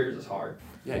NBA careers is hard.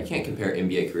 Yeah, you can't compare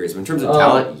NBA careers. But in terms of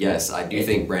talent, yes, I do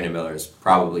think Brandon Miller is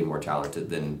probably more talented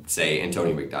than, say,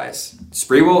 Antonio McDyess.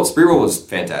 Sprewell was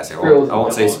fantastic. I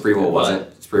won't say Sprewell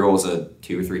wasn't. Sprewell was a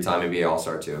 2 or 3 time NBA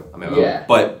All-Star too. I mean,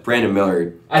 but Brandon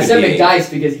Miller. I said McDyess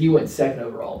because he went second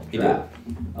overall. He did.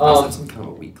 That's kind of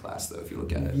a weak class, though, if you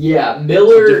look at it. Yeah,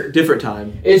 Miller. Different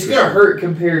time. It's going to hurt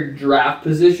compared draft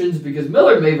positions because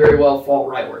Miller may very well fall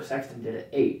right where Sexton did at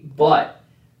 8, but.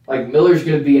 Like, Miller's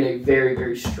going to be in a very,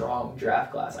 very strong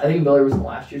draft class. I think Miller was in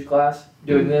last year's class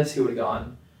doing this. He would have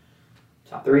gone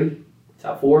top 3,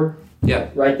 top 4.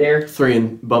 Yeah. Right there. 3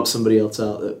 and bump somebody else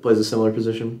out that plays a similar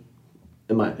position,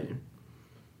 in my opinion.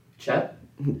 Chet?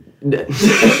 Right.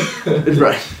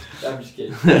 I'm just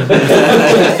kidding.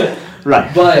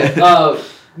 Right. But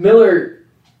Miller,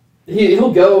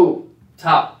 he'll go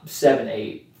top 7,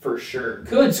 8 for sure.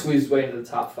 Could squeeze his way into the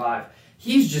top 5.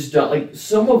 He's just done, like,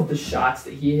 some of the shots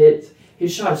that he hits,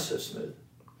 his shot is so smooth.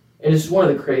 And it's one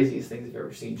of the craziest things I've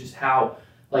ever seen, just how,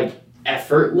 like,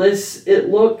 effortless it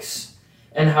looks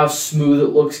and how smooth it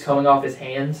looks coming off his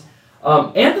hands.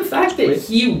 And the fact that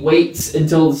he waits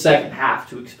until the second half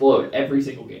to explode every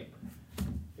single game.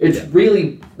 It's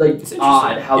really, like,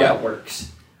 odd how that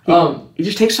works. He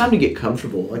just takes time to get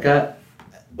comfortable. Like, I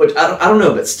don't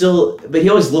know, but he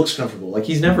always looks comfortable. Like,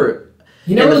 he's never...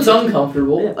 He never looks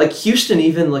uncomfortable. Yeah, like Houston,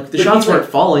 even like the shots weren't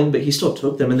falling, but he still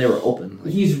took them and they were open.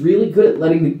 Like, he's really good at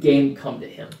letting the game come to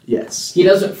him. Yes, he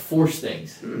doesn't force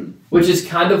things, which is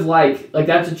kind of like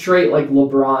that's a trait like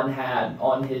LeBron had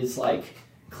on his like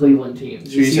Cleveland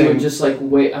teams. He would just like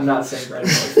wait. I'm not saying right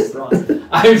now LeBron.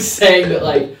 I'm saying that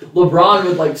like LeBron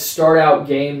would like start out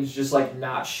games just like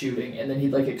not shooting, and then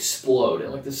he'd like explode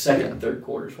in like the second and third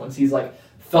quarters once he's like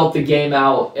felt the game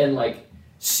out and like.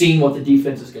 Seeing what the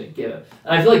defense is going to give him.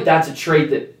 And I feel like that's a trait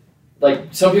that, like,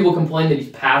 some people complain that he's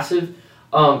passive,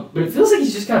 but it feels like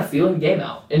he's just kind of feeling the game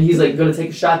out. And he's, like, going to take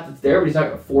a shot that's there, but he's not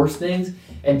going to force things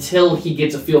until he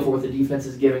gets a feel for what the defense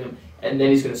is giving him, and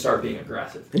then he's going to start being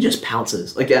aggressive. He just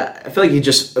pounces. Like, I feel like he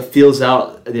just feels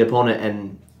out the opponent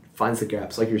and finds the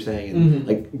gaps, like you're saying, and,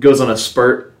 like, goes on a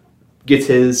spurt, gets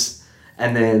his,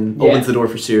 and then opens the door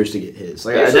for Sears to get his.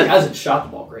 Like, he actually hasn't shot the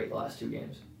ball great the last 2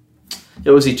 games.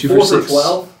 Yeah, was he 2 for 6? 4 for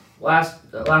 12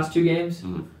 last 2 games.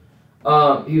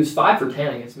 He was 5 for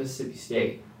 10 against Mississippi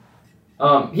State.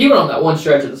 He went on that one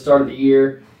stretch at the start of the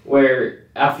year where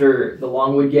after the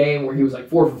Longwood game where he was like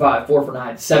 4 for 5, 4 for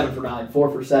 9, 7 for 9, 4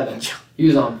 for 7. He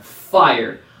was on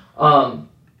fire.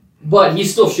 But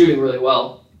he's still shooting really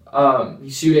well.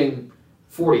 He's shooting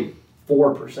 44%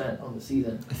 on the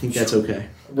season. I think that's okay.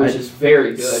 Which is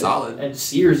very good. Solid. And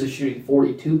Sears is shooting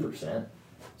 42%.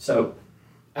 So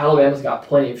Alabama's got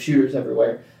plenty of shooters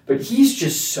everywhere, but he's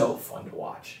just so fun to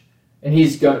watch. And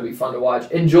he's going to be fun to watch.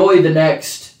 Enjoy the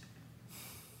next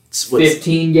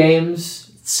 15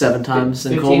 games. 7 times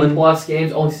in 15 Coleman? 15 plus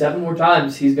games. Only 7 more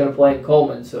times he's going to play in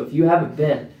Coleman. So if you haven't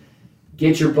been,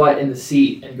 get your butt in the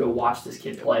seat and go watch this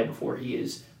kid play before he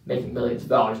is making millions of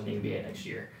dollars in the NBA next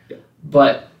year. Yeah.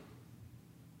 But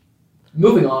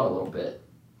moving on a little bit,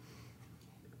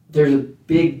 there's a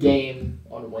big game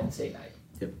on Wednesday night.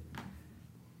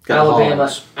 Alabama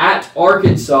at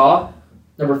Arkansas,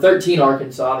 number 13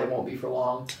 Arkansas. They won't be for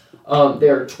long.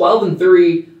 They're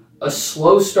 12-3, a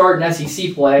slow start in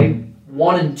SEC play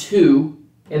 1-2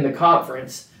 in the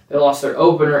conference. They lost their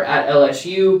opener at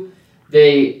LSU.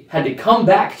 They had to come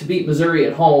back to beat Missouri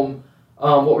at home.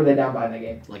 What were they down by in that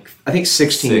game? Like I think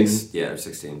 16.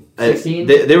 16. 16?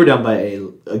 They were down by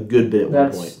a good bit at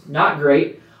one point. That's not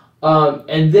great.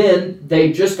 And then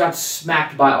they just got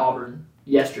smacked by Auburn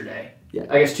yesterday. Yeah.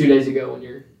 I guess 2 days ago when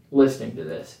you're listening to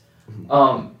this.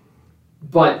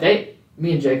 But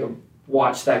me and Jacob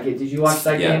watched that game. Did you watch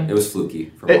that game? Yeah, it was fluky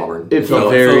from Auburn. It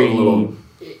felt very...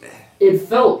 It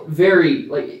felt very,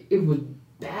 like, it was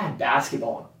bad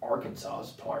basketball on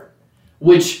Arkansas's part,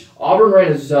 which Auburn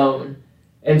ran a zone,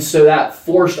 and so that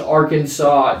forced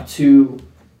Arkansas to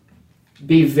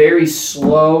be very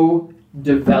slow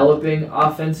developing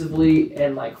offensively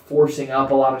and, like, forcing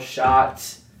up a lot of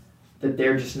shots that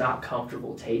they're just not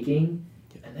comfortable taking.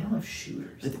 And they don't have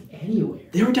shooters anywhere.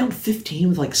 They were down 15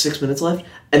 with like 6 minutes left,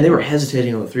 and they were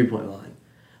hesitating on the three-point line.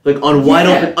 Like on wide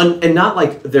open, and not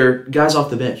like they're guys off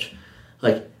the bench.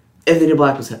 Like Anthony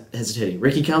Black was hesitating.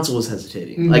 Ricky Council was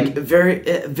hesitating. Like very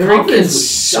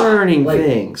concerning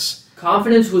things.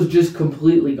 Confidence was just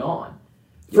completely gone.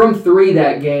 From 3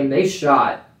 that game, they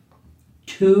shot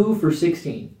 2 for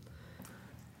 16.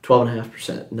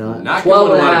 12.5%. Not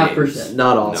 12.5%.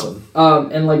 Not awesome.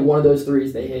 And like one of those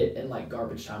threes they hit in like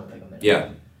garbage time with like a minute.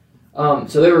 Yeah.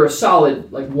 So they were a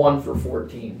solid like 1 for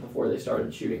 14 before they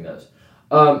started shooting those.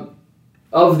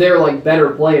 Of their like better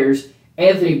players,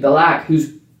 Anthony Black,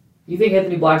 you think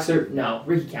Anthony Black's no,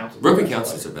 Ricky Council. Ricky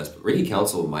Council's their best. Ricky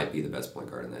Council might be the best point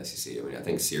guard in the SEC. I mean, I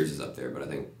think Sears is up there, but I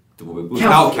think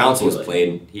how Council has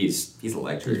played, he's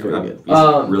electric. He's very good.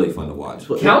 He's really fun to watch.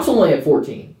 Council only had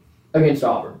 14 against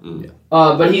Auburn.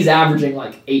 But he's averaging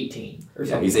like 18 or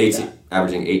something. Yeah, he's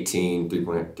averaging 18,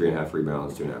 3.5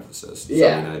 rebounds, 2.5 assists.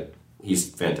 Yeah. So, I mean, he's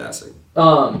fantastic.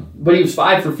 But he was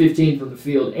 5 for 15 from the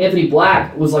field. Anthony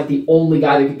Black was like the only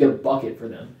guy that could get a bucket for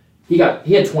them. He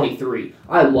had 23.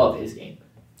 I love his game.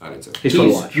 I do too. He's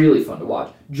really fun to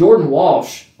watch. Jordan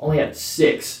Walsh only had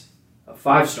 6, a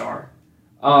 5-star,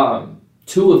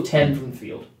 2 of 10 from the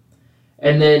field.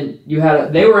 And then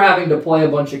they were having to play a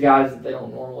bunch of guys that they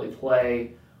don't normally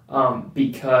play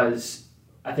because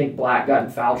I think Black got in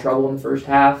foul trouble in the first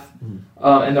half.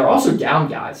 And they're also down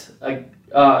guys. Like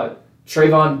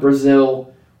Trayvon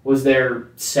Brazile was their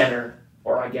center,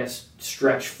 or I guess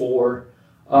stretch 4,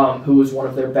 who was one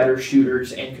of their better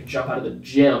shooters and could jump out of the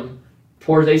gym.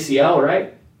 Tore his ACL,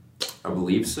 right? I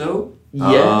believe so.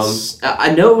 Yes.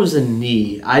 I know it was a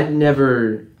knee. I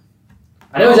know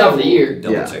he's out for the year.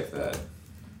 Double check that.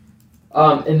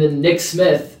 And then Nick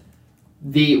Smith,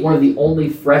 one of the only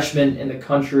freshmen in the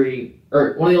country,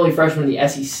 or one of the only freshmen in the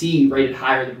SEC rated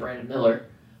higher than Brandon Miller,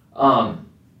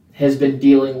 has been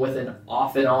dealing with an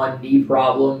off and on knee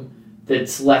problem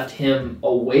that's left him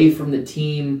away from the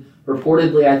team.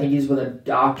 Reportedly, I think he's with a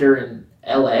doctor in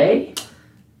LA.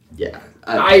 Yeah.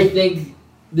 I think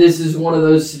this is one of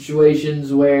those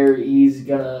situations where he's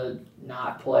going to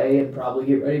not play and probably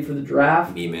get ready for the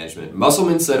draft. Knee management.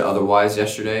 Musselman said otherwise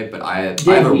yesterday, but I have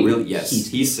a really... Yes,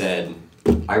 he said...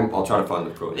 I'll try to find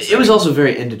the quote. It was also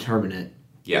very indeterminate.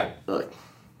 Yeah. But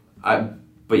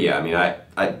yeah, I mean,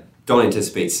 I don't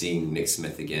anticipate seeing Nick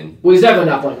Smith again. Well, he's definitely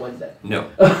not playing Wednesday. No.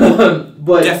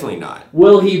 But definitely not.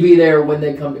 Will he be there when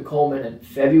they come to Coleman in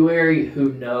February?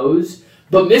 Who knows?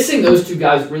 But missing those 2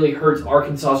 guys really hurts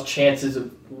Arkansas's chances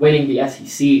of winning the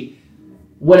SEC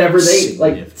whenever they,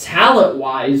 like,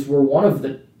 talent-wise, were one of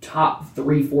the top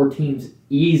 3-4 teams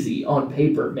easy on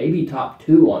paper, maybe top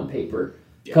 2 on paper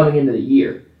coming into the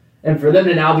year. And for them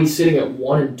to now be sitting at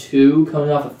 1-2, coming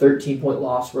off a 13-point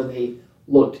loss where they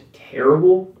looked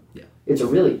terrible, it's a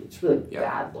really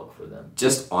bad look for them.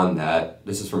 Just on that,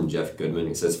 this is from Jeff Goodman.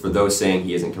 He says, for those saying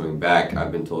he isn't coming back,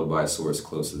 I've been told by a source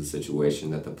close to the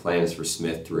situation that the plan is for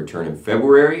Smith to return in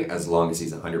February as long as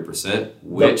he's 100%.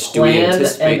 Which do we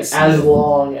anticipate? Smith? As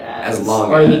long as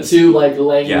are the 2 like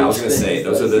language. Yeah, I was going to say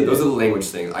those are the language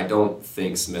things. I don't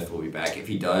think Smith will be back. If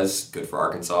he does, good for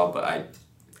Arkansas. But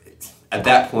at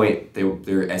that point,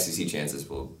 their SEC chances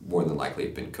will more than likely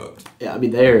have been cooked. Yeah, I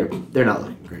mean they're not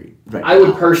looking great right I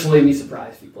would personally be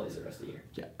surprised if he plays the rest of the year.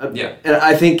 Yeah. And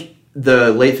I think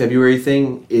the late February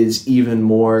thing is even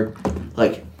more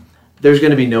like there's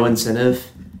going to be no incentive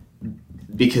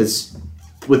because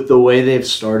with the way they've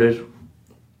started,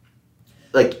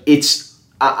 like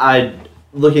I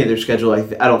looking at their schedule,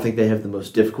 I don't think they have the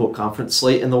most difficult conference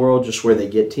slate in the world, just where they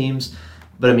get teams.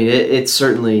 But I mean, it's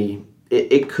certainly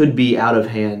it could be out of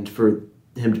hand for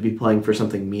him to be playing for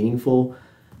something meaningful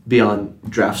beyond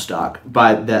draft stock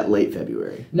by that late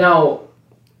February. Now,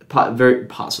 very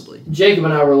possibly. Jacob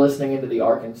and I were listening into the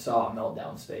Arkansas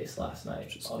Meltdown Space last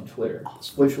night on Twitter,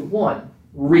 which was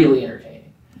really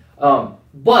entertaining.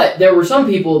 But there were some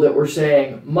people that were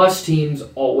saying must teams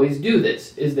always do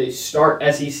this, is they start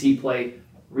SEC play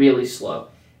really slow.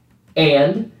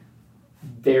 And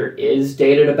there is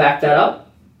data to back that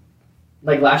up.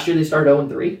 Like last year they started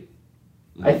 0-3,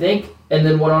 I think, and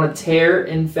then went on a tear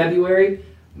in February.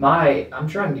 I'm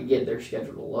trying to get their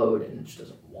schedule to load and it just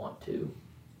doesn't want to.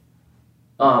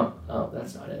 Oh,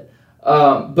 that's not it.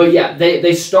 But yeah,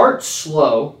 they start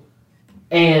slow,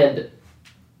 and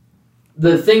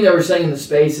the thing that we're saying in the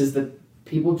space is that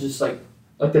people just like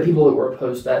the people that were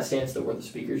opposed to that stance, that were the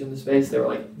speakers in the space, they were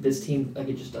like, this team, like,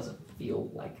 it just doesn't feel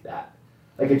like that.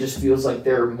 Like, it just feels like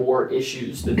there are more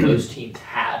issues that those teams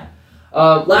had.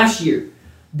 Last year,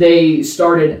 they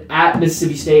started at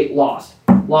Mississippi State, lost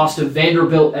to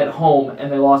Vanderbilt at home,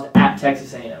 and they lost at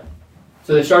Texas A&M.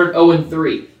 So they started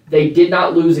 0-3. They did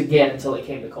not lose again until they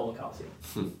came to Coleman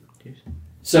Coliseum.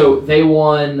 So they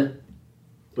won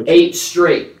 8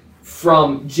 straight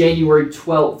from January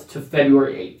 12th to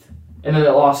February 8th. And then they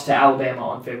lost to Alabama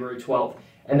on February 12th.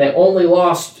 And they only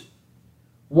lost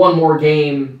one more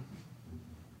game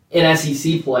in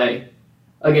SEC play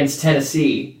against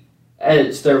Tennessee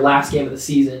as their last game of the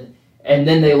season. And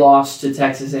then they lost to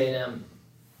Texas A&M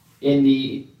in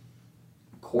the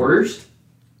quarters?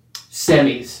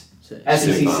 Semis. SEC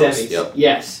semis. Yep.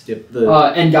 Yes. Yep,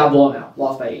 and got blown out.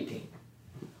 Lost by 18.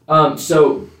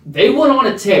 So they went on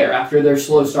a tear after their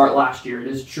slow start last year. It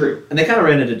is true. And they kind of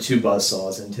ran into 2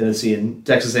 buzzsaws in Tennessee and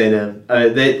Texas A&M.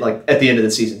 They like at the end of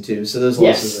the season too. So those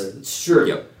losses are. It's true.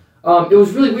 Yep. It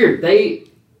was really weird.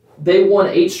 They won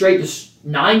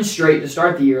 9 straight to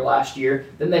start the year last year.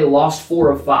 Then they lost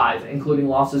 4 of 5, including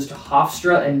losses to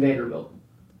Hofstra and Vanderbilt.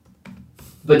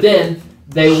 But then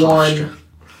they won.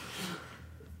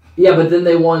 Yeah, but then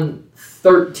they won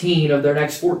 13 of their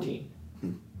next 14.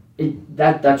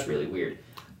 That's really weird.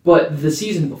 But the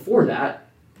season before that,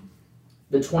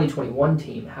 the 2021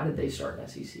 team, how did they start in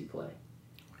SEC play?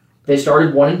 They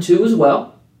started 1-2 as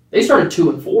well. They started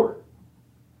 2-4.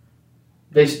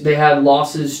 They had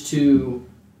losses to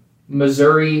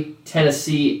Missouri,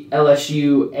 Tennessee,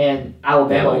 LSU, and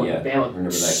Alabama.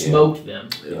 Alabama smoked them.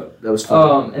 Yeah. That was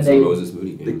fun. And they Moses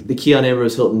Moody game. The Keon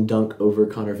Ambrose Hilton dunk over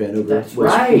Connor Vanover That's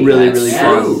was right. really Yes.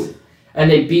 fun.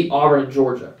 And they beat Auburn and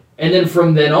Georgia. And then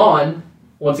from then on,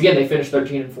 once again, they finished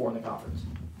 13-4 in the conference.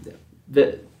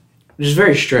 Which is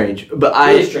very strange. But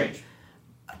Really strange.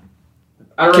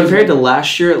 compared to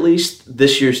last year at least,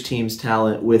 this year's team's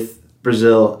talent with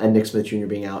Brazil and Nick Smith Jr.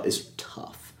 being out is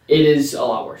tough. It is a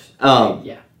lot worse.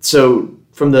 Yeah. So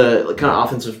from the kind of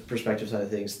offensive perspective side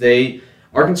of things,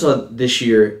 Arkansas this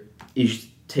year is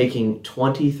taking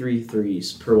 23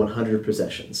 threes per 100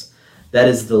 possessions. That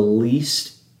is the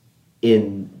least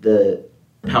in the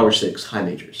Power 6 high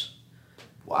majors.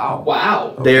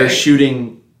 Wow. They are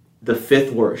shooting the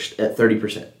 5th worst at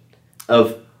 30%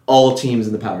 of all teams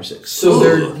in the Power 6. So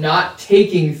they're not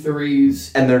taking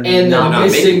threes, And they're not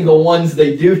missing making the ones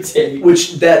they do take.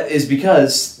 Which that is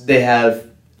because they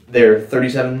have their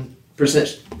 37%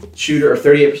 shooter or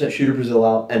 38% shooter Brazil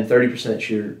out and 30%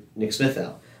 shooter Nick Smith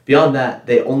out. Beyond that,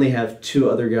 they only have 2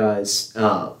 other guys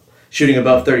shooting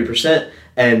above 30%,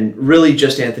 and really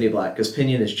just Anthony Black, because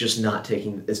Pinion is just not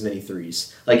taking as many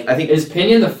threes. Like, I think Is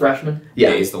Pinion the freshman?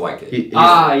 Yeah, he's the white kid.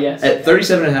 Yes. At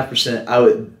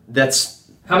 37.5%, that's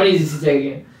How many does he take a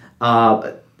game?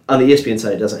 on the ESPN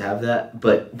side, it doesn't have that,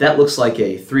 but that looks like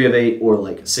a 3 of 8 or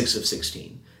like 6 of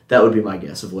 16. That would be my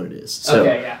guess of what it is. So,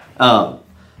 Okay, yeah.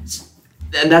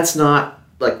 And that's not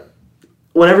like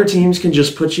whenever teams can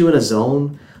just put you in a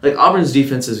zone. Like Auburn's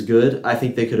defense is good. I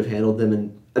think they could have handled them,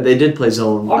 and they did play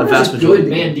zone a Auburn's vast a majority. good of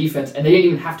the man game. defense, and they didn't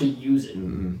even have to use it.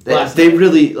 They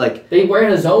really like. They were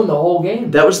in a zone the whole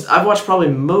game. I've watched probably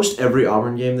most every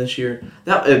Auburn game this year.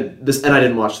 And I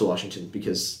didn't watch the Washington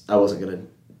because I wasn't gonna.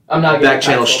 I'm not back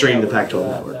channel Pac-12 stream the network Pac-12 for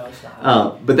that. network. No, it's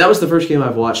not. But that was the first game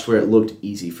I've watched where it looked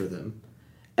easy for them,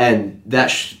 and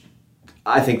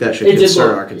I think that should It did concern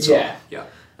look- Arkansas.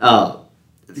 Yeah.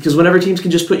 Because whenever teams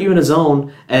can just put you in a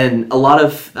zone, and a lot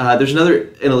of there's another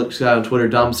analytics guy on Twitter,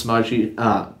 Dom Samaji.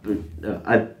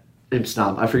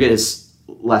 I forget his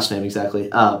last name exactly,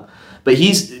 but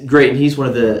he's great, and he's one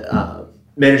of the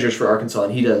managers for Arkansas,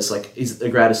 and he's a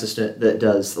grad assistant that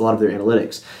does a lot of their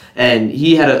analytics, and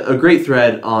he had a great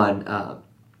thread on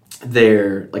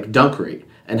their like dunk rate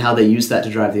and how they use that to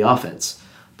drive the offense.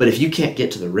 But if you can't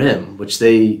get to the rim, which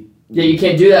Yeah, you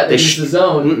can't do that. They use the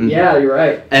zone. Mm-mm. Yeah, you're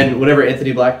right. and whenever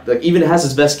Anthony Black even has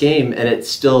his best game, and it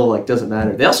still doesn't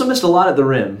matter. They also missed a lot at the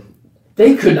rim.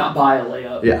 They could not buy a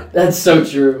layup. Yeah. That's so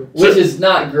true, which is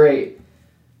not great.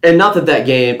 And not that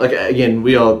game, again,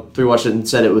 we all 3 watched it and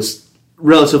said it was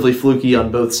relatively fluky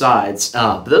on both sides.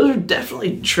 But those are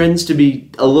definitely trends to be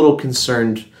a little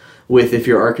concerned with if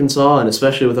you're Arkansas, and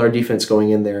especially with our defense going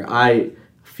in there. I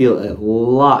feel a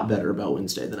lot better about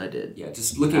Wednesday than I did. Yeah,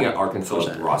 just looking at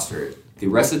Arkansas's roster, the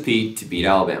recipe to beat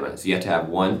Alabama is you have to have,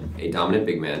 one, a dominant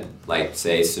big man, like,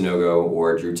 say, Sonogo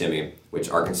or Drew Timme, which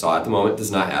Arkansas at the moment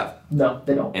does not have. No,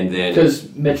 they don't. And then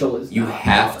because Mitchell is. You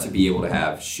have to be able to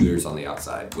have shooters on the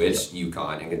outside, which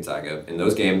UConn and Gonzaga in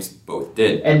those games both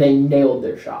did. And they nailed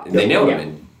their shot. And they nailed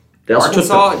them. And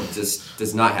Arkansas just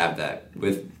does not have that,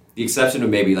 with the exception of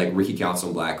maybe like Ricky Council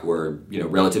and Black, who are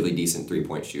relatively decent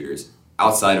 3-point shooters.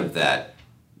 Outside of that,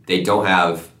 they don't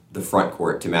have the front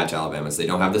court to match Alabama's. They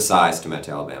don't have the size to match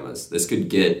Alabama's.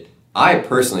 I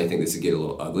personally think this could get a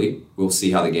little ugly. We'll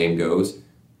see how the game goes.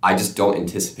 I just don't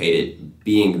anticipate it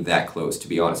being that close, to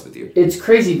be honest with you. It's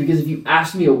crazy because if you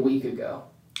asked me a week ago,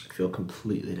 I feel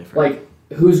completely different.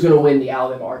 Like, who's going to win the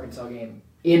Alabama-Arkansas game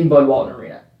in Bud Walton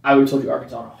Arena, I would have told you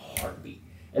Arkansas in a heartbeat.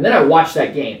 And then I watched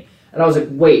that game, and I was like,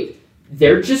 wait,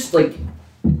 they're just, like,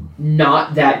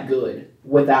 not that good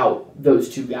without those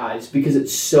two guys because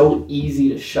it's so easy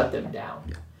to shut them down.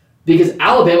 Yeah. Because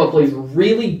Alabama plays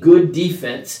really good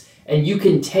defense, and you're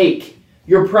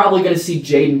probably going to see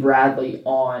Jaden Bradley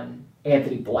on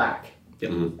Anthony Black.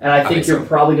 Yep. And I think you're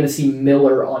probably going to see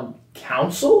Miller on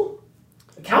Council.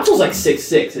 Council's like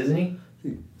 6'6", isn't he?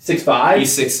 6'5"?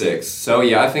 He's 6'6". So,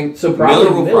 yeah, I think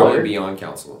Miller will probably be on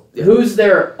Council. Who's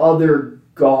their other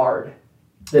guard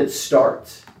that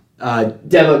starts?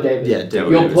 Devo Davis. Yeah,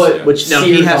 Devo You'll Davis. put Which now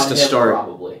Sears he has on to him start.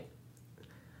 Probably.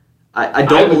 I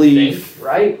don't believe. Think,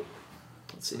 right?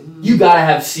 Let's see. You got to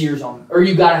have Sears on, or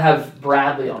you got to have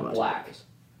Bradley on Black.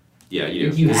 Yeah, you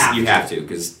do. You have to,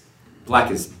 because Black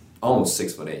is almost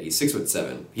 6'8". He's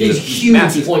 6'7". He's huge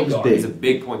massive point guard. He's a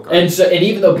big point guard. And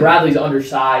even though Bradley's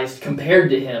undersized compared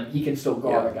to him, he can still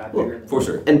guard a guy bigger than him. For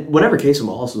sure. And whenever Kasem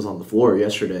Wallace was on the floor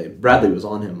yesterday, Bradley was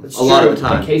on him a lot of the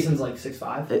time. And Kasem's like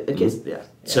 6'5". Kasem, yeah.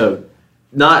 So,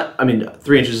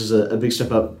 3 inches is a big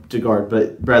step up to guard,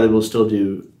 but Bradley will still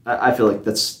do. I feel like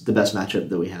that's the best matchup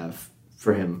that we have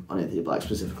for him on Anthony Black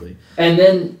specifically. And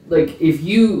then,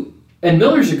 and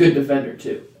Miller's a good defender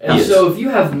too. And so if you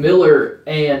have Miller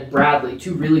and Bradley,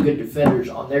 two really good defenders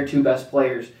on their two best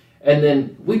players, and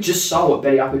then we just saw what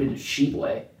Bediako did to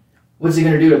Sheetley. What's he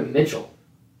going to do to Mitchell?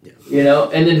 Yeah.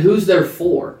 And then who's their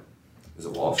four? Is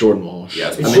it Walsh? Jordan Walsh. Yeah,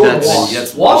 it's Jordan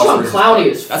Walsh. Walsh on Clowney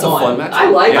is fun. That's a fun matchup. I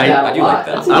like that I do a lot.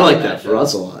 like that. I like that for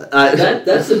us a lot.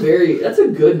 That's a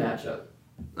good matchup.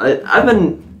 I've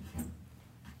been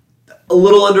a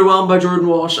little underwhelmed by Jordan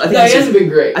Walsh. I think he hasn't been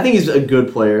great. I think he's a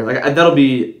good player. That'll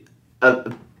be.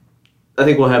 I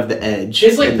think we'll have the edge.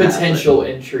 His potential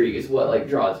intrigue is what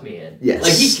draws me in.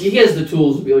 Yes. He has the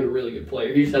tools to be a really good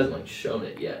player. He just hasn't shown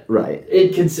it yet. Right.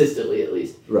 Consistently at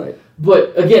least. Right.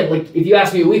 But again, if you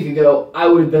asked me a week ago, I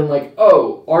would have been like,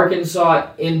 oh,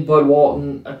 Arkansas in Bud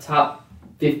Walton, a top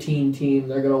 15 team,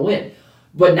 they're gonna win.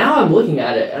 But now I'm looking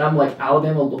at it and I'm like,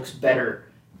 Alabama looks better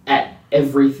at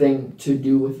everything to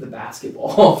do with the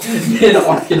basketball than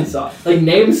Arkansas.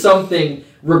 Name something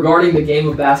regarding the game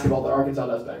of basketball that Arkansas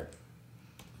does better.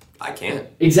 I can't.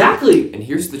 Exactly. And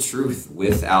here's the truth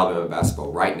with Alabama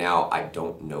basketball. Right now, I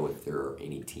don't know if there are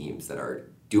any teams that are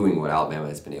doing what Alabama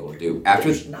has been able to do. After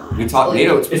we talked,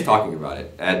 Nato was talking about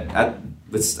it I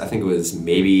think it was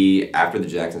maybe after the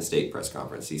Jackson State press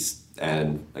conference.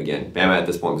 And again, Bama at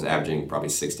this point was averaging probably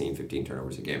 16, 15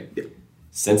 turnovers a game. Yep.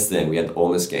 Since then, we had the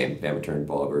Ole Miss game. Bama turned the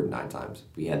ball over 9 times.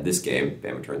 We had this game.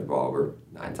 Bama turned the ball over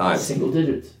 9 times. Single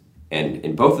digits. And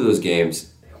in both of those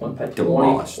games,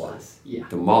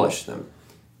 demolished them.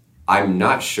 I'm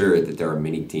not sure that there are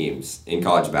many teams in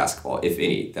college basketball, if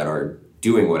any, that are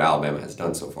doing what Alabama has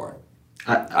done so far.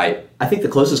 I think the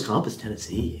closest comp is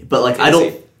Tennessee, but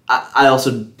Tennessee. I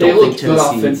also don't they think looked Tennessee.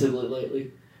 Good offensively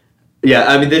lately. Yeah,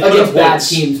 I mean they've put against up bad points.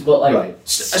 teams, but right.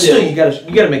 Still, you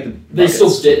gotta make the. They buckets.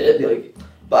 still did it.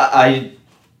 But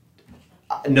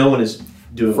no one is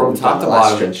doing from top to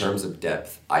last bottom in stretch. terms of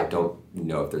depth. I don't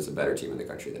know if there's a better team in the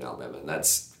country than Alabama, and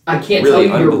that's I can't really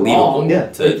tell you you're unbelievable wrong. Yeah.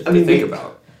 to think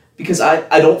about. Because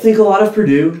I don't think a lot of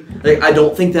Purdue. I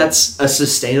don't think that's a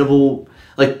sustainable.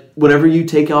 Whenever you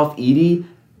take off Edie's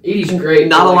great.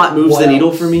 Not a lot moves the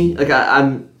needle for me.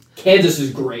 I'm. Kansas is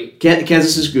great.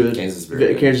 Kansas is good. Kansas is very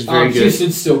good. Kansas is very good.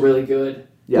 Houston's still really good.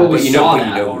 Yeah, but but we saw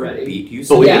that already. Beat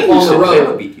Houston. But we on Houston. the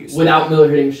road beat Houston. without Miller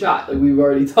hitting a shot. We've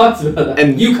already talked about that.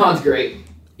 And UConn's great,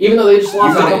 even though they just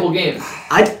lost a couple games.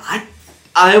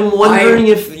 I'm wondering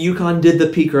if UConn did the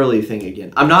peak early thing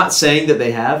again. I'm not saying that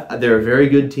they have. They're a very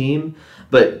good team,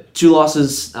 but 2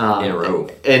 losses in a row.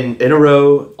 In a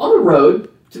row. On the road,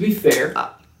 to be fair,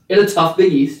 in a tough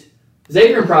Big East,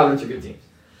 Xavier and Providence are good teams.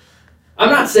 I'm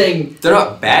not saying They're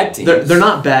not bad teams. They're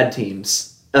not bad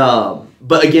teams.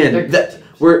 But again,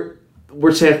 we're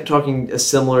talking a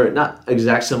similar, not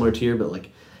exact similar tier, but like.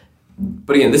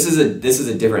 But again, this is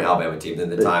a different Alabama team than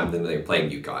the time than they're playing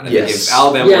UConn. I think Yes. if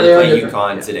Alabama were to they are play different.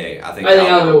 UConn today, I think Alabama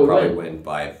Alabama would would probably win. win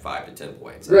by 5 to 10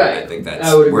 points. Right. I think that's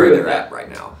I would agree where with they're that. at right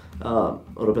now.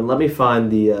 Hold up, and let me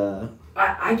find the.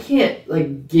 I can't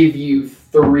like give you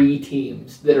 3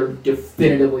 teams that are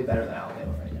definitively better than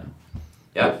Alabama right now.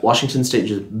 Yeah. Washington State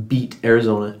just beat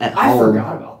Arizona at I home.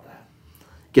 forgot about that.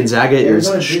 Gonzaga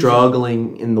Arizona is did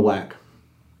struggling in the WAC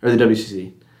or the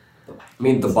WCC. I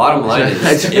mean, the bottom line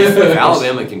is if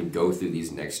Alabama can go through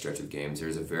these next stretch of games,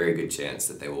 there's a very good chance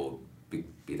that they will be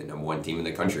the number 1 team in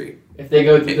the country. If they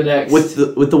go through the next With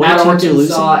the way at teams are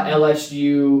losing. Arkansas,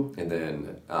 LSU, And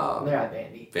then they're at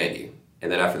Vandy. Vandy.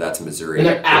 And then after that to Missouri. And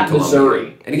they're at Columbia.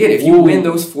 Missouri. And again, if you Ooh. win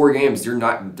those 4 games,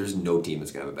 there's no team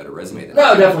that's going to have a better resume than No,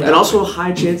 Alabama. definitely. And also a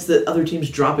high chance that other teams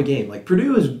drop a game. Like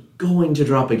Purdue is going to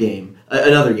drop a game,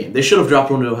 another game. They should have dropped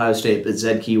one to Ohio State, but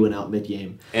Zed Key went out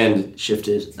mid-game, And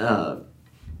shifted.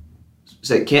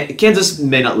 So Kansas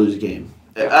may not lose a game.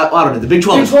 I don't know. The Big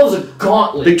 12. Big 12 is a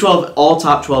gauntlet. Big 12. All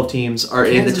top 12 teams are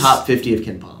in the Kansas- top 50 of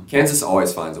KenPom. Kansas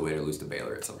always finds a way to lose to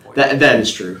Baylor at some point. That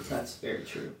is true. That's very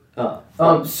true.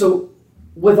 So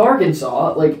with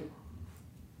Arkansas, like,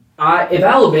 if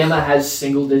Alabama has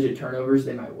single-digit turnovers,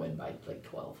 they might win by like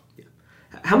 12.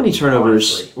 How many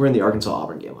turnovers Honestly. were in the Arkansas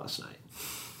Auburn game last night?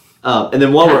 And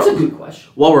then That's a good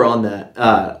question. while we're on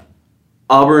that,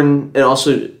 Auburn, and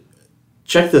also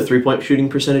check the 3-point shooting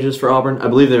percentages for Auburn. I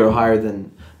believe they are higher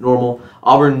than normal.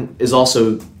 Auburn is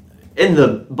also in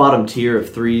the bottom tier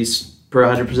of threes per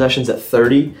 100 possessions at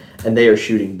 30, and they are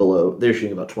shooting below. They're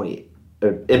shooting about 28, or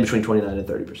in between 29 and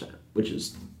 30%, which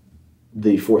is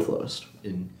the 4th lowest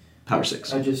in Power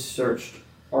 6. I just searched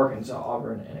Arkansas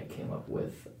Auburn and it came up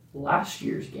with last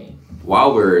year's game.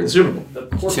 While we're Super Bowl. The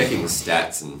quarter- checking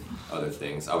stats and other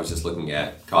things, I was just looking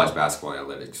at college basketball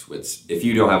analytics. Which, if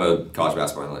you don't have a college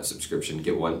basketball analytics subscription,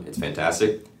 get one. It's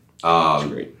fantastic.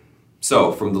 Great.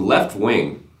 So from the left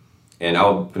wing, and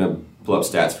I'm going to pull up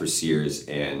stats for Sears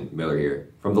and Miller here.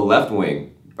 From the left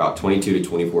wing, about 22 to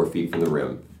 24 feet from the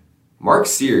rim. Mark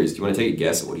Sears, do you want to take a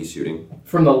guess at what he's shooting?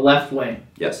 From the left wing.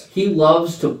 Yes. He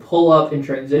loves to pull up in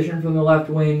transition from the left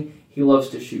wing. He loves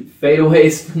to shoot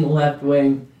fadeaways from the left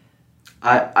wing.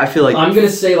 I feel like I'm going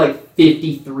to say like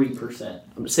 53%. I'm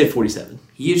going to say 47.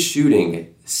 He is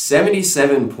shooting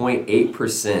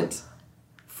 77.8%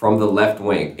 from the left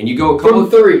wing. And you go a couple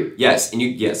From 3. Yes, and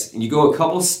you go a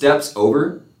couple steps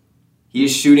over. He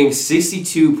is shooting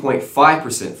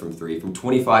 62.5% from 3, from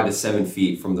 25 to 7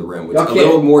 feet from the rim, which is a Okay.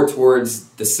 little more towards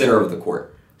the center of the court.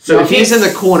 So Y'all if he's in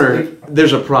can't the corner,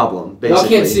 there's a problem, basically. Y'all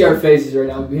can't see our faces right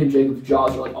now. Me and Jacob's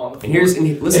jaws are like on the floor.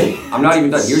 Listen, I'm not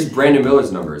even done. Here's Brandon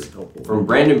Miller's numbers. From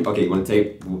Brandon, okay, you want to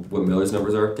take what Miller's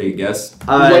numbers are? Take a guess.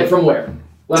 Wait, from where?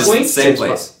 Left Just wing? same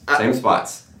place, same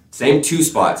spots, same 2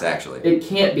 spots actually. It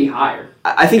can't be higher.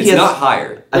 I think It's he has not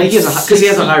higher. I think he has because he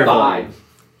has a higher 65. volume.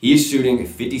 He's shooting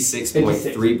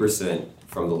 56.3%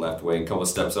 from the left wing. A couple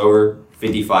steps over,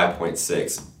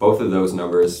 55.6. Both of those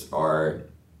numbers are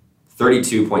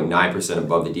 32.9%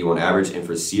 above the D1 average. And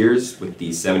for Sears, with the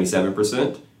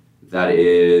 77%, that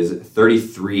is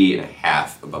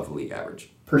 33.5% above the league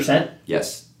average. Percent?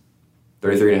 Yes,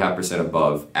 33.5%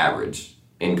 above average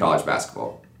in college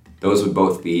basketball. Those would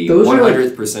both be Those are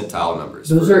 100th percentile numbers.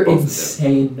 Those for are both of them.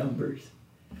 insane numbers.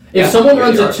 If Yeah, someone they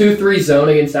runs are. a 2-3 zone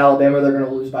against Alabama, they're going to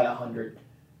lose by 100.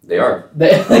 They are.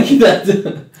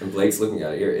 And Blake's looking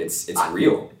at it here. It's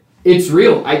real. It's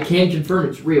real. I can confirm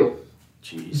it's real.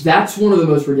 Jeez. That's one of the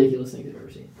most ridiculous things I've ever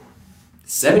seen.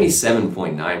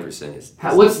 77.9% is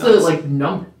What's the nuts.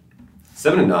 number?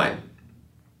 7 to 9.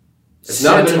 It's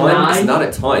not a 7 to ton. 9? It's not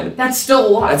a ton. That's still a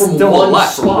lot That's from still one a lot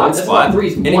spot. from one That's spot. not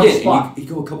threes, And one again, spot. you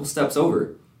go a couple steps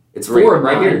over. It's 4 of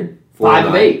right 9. here. 4 5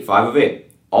 of 9. 8. 5 of 8.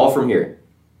 All from here.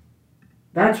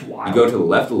 That's wild. You go to the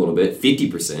left a little bit,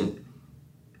 50%.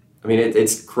 I mean,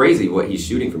 it's crazy what he's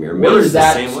shooting from here. What Miller's is the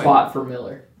that same way. spot for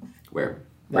Miller? Where?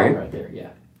 That Right? one right there, yeah.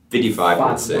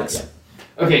 55.6.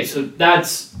 Yeah. Okay, so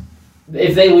that's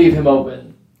if they leave him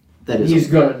open, That is he's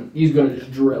gonna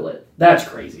just drill it. That's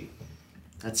crazy.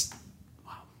 that's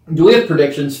Do we have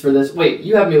predictions for this? Wait,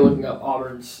 you have me looking up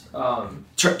Auburn's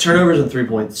turnovers and 3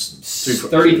 points.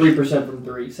 33% from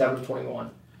 3, 7 of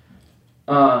 21.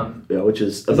 Yeah, which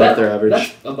is Is above that- their average.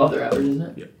 That's above their average,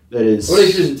 isn't it? That is What do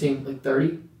they shoot as a team? Like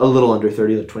 30? a little under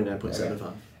 30, like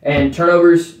 29.75. And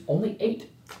turnovers, only 8.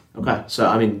 Okay, so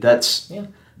I mean that's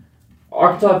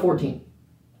Arkansas at 14.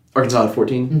 Arkansas at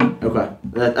 14. Mm-hmm. Okay,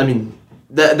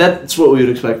 that's what we would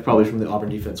expect probably from the Auburn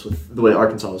defense with the way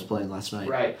Arkansas was playing last night.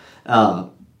 Right.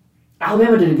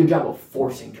 Alabama did a good job of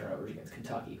forcing turnovers against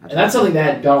Kentucky. And that's something they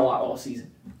hadn't done a lot all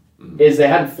season, is they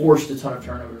hadn't forced a ton of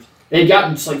turnovers. They'd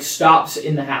gotten just, like, stops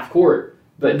in the half court,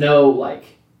 but no, like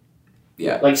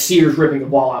Sears ripping the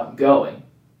ball out and going.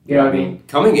 You know what I mean?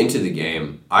 Coming into the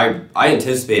game, I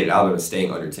anticipated Alabama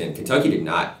staying under 10. Kentucky did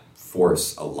not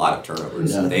force a lot of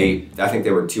turnovers. No. I think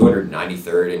they were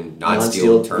 293rd in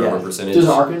non-steal turnover percentage. Does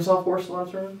Arkansas force a lot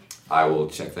of turnovers? I will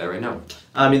check that right now.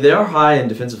 I mean, they are high in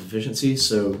defensive efficiency,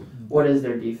 so... What is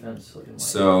their defense looking like?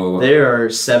 So they are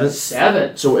 7th.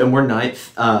 7th? So, and we're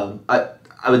 9th.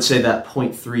 I would say that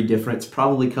 0.3 difference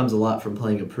probably comes a lot from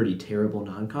playing a pretty terrible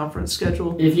non-conference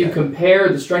schedule. If you compare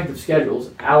the strength of schedules,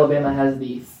 Alabama has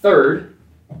the 3rd.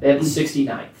 They have the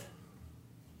 69th.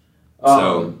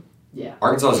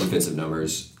 Arkansas's defensive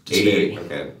numbers, 88.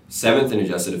 Okay. 7th in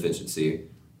adjusted efficiency,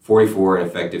 44 in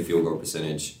effective field goal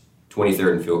percentage,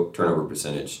 23rd in field turnover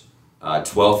percentage,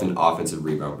 12th in offensive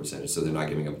rebound percentage, so they're not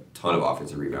giving up a ton of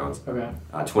offensive rebounds. Okay.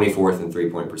 24th in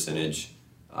three-point percentage.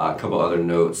 A couple other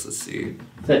notes. Let's see.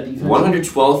 Is that defense?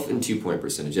 112th in two-point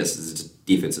percentage. Yes, this is just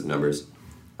defensive numbers.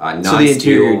 So the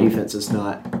interior defense is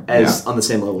not as on the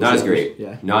same level. Not as great.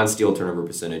 Yeah. Non-steal turnover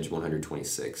percentage,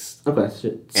 126. Okay.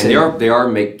 And they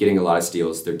are getting a lot of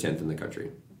steals. They're 10th in the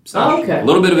country. So okay. A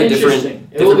little bit of a different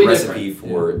recipe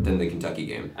different. than the Kentucky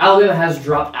game. Alabama has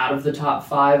dropped out of the top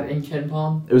 5 in Ken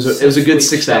Palm. It was a good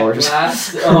 6 hours.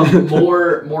 Last,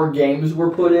 more games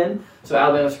were put in, so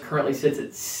Alabama currently sits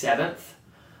at 7th,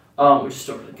 which is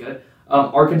still really good.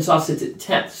 Arkansas sits at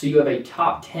 10th, so you have a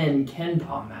top 10 Ken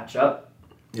Palm matchup.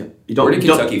 Yeah. Where did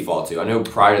Kentucky fall to? I know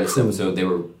prior to this episode they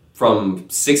were from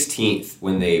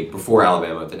 16th before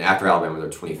Alabama, then after Alabama they're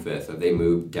 25th. Have they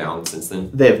moved down since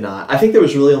then? They have not. I think there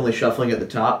was really only shuffling at the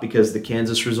top because the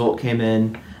Kansas result came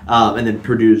in, and then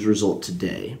Purdue's result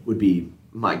today would be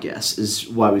my guess is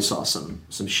why we saw some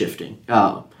shifting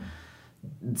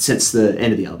since the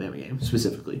end of the Alabama game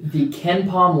specifically. The Ken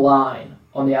Palm line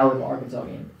on the Alabama-Arkansas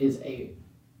game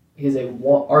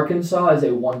Arkansas is a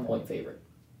 1-point favorite.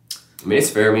 I mean,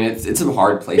 it's fair. I mean, it's a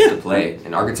hard place to play,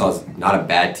 and Arkansas is not a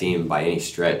bad team by any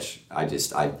stretch.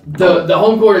 The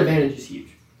home court advantage is huge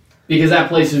because that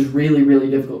place is really, really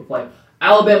difficult to play.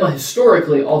 Alabama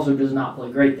historically also does not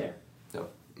play great there. No.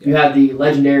 You have the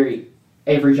legendary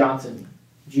Avery Johnson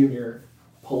Jr.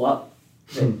 pull-up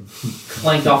that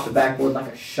clanked off the backboard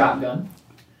like a shotgun.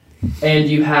 And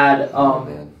you had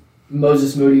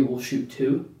Moses Moody will shoot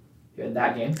 2. You had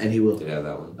that game. And he will. Did have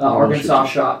that one. Arkansas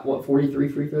shot, 43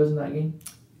 free throws in that game?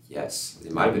 Yes.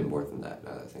 It might have been more than that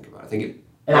now that I think about it. I think it...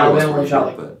 And Alabama only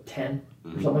shot 10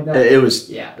 or something like that? It was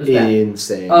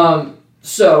insane. Bad.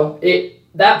 So,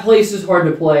 that place is hard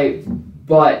to play,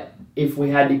 but if we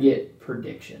had to get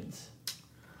predictions...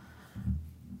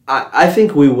 I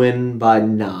think we win by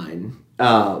 9.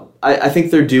 I think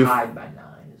they're due... Tied by 9.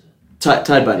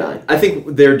 Tied by 9. I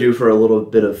think they're due for a little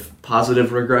bit of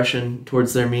positive regression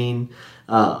towards their mean.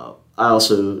 I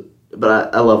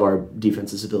love our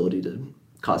defense's ability to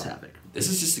cause havoc. This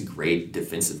is just a great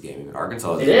defensive game. I mean,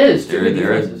 Arkansas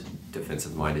they're a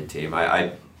defensive-minded team.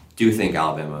 I do think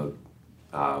Alabama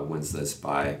wins this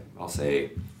by, I'll say,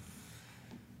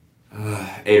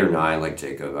 8 or 9, like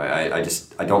Jacob.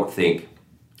 I don't think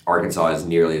Arkansas is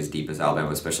nearly as deep as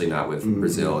Alabama, especially not with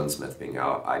Brazil and Smith being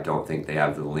out. I don't think they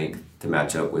have the length to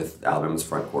match up with Alabama's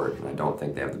front court, and I don't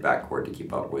think they have the backcourt to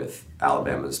keep up with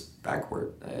Alabama's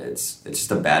backcourt. It's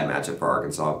just a bad matchup for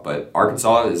Arkansas, but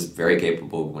Arkansas is very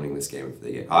capable of winning this game if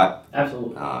they get hot.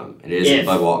 Absolutely. It is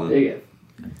Bud Walton.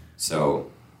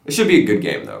 So it should be a good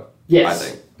game, though. Yes. I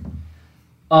think.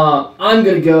 I'm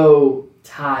going to go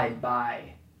tied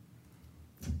by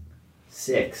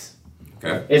 6.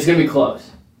 Okay. It's going to be close.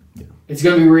 It's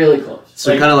going to be really close.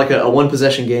 So kind of like a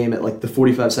one-possession game at like the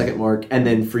 45-second mark, and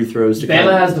then free throws to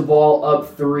Bama has the ball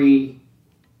up 3.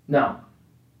 No.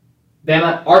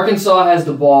 Arkansas has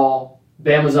the ball.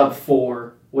 Bama's up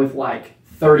 4 with like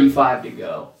 35 to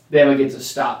go. Bama gets a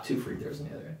stop, 2 free throws on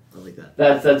the other end. I like that.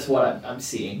 That's what I'm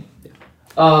seeing. Yeah.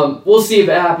 We'll see if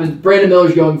it happens. Brandon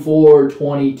Miller's going for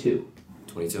 22.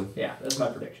 22? Yeah, that's my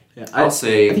prediction. Yeah, I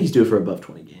think he's due for above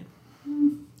 20 game.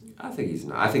 I think he's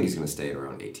not. I think he's going to stay at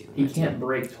around 18. He can't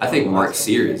break 20. I think Mark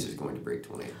Sears is going to break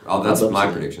 20. That's my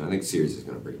prediction. I think Sears is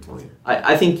going to break 20.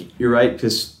 I think you're right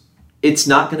because it's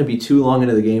not going to be too long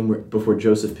into the game before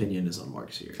Joseph Pinion is on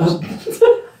Mark Sears.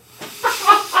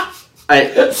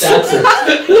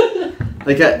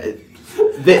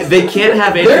 They can't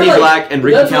have Anthony Black and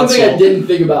Ricky Council. That's one thing I didn't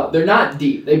think about. They're not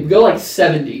deep. They go like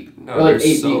 7 deep. No, or like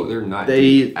 8 deep. They're not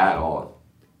deep at all.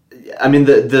 I mean,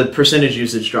 the percentage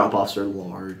usage drop-offs are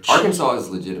large. Arkansas is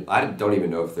legit. I don't even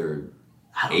know if they're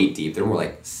 8 deep. They're more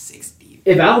like 6 deep.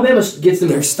 if Alabama gets them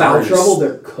in Their foul starters- trouble,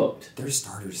 they're cooked. Their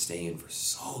starters stay in for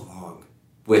so long.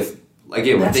 With That's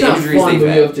the not injuries fun they've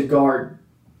when you have had to guard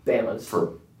Bama's.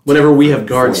 for Whenever we have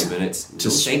guards 40 minutes. to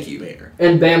No, thank you. spare.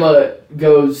 And Bama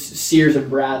goes Sears and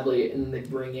Bradley, and they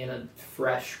bring in a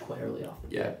fresh Quinterly off.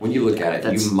 Yeah, when you look at it,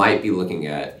 That's- you might be looking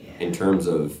at in terms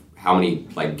of how many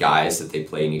guys that they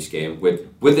play in each game. With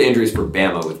the injuries for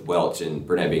Bama, with Welch and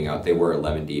Burnett being out, they were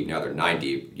 11 deep. Now they're 9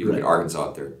 deep. You look at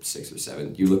Arkansas, they're 6 or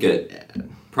 7. You look at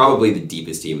probably the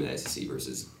deepest team in the SEC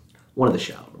versus One of the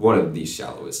shallow. one of the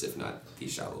shallowest, if not the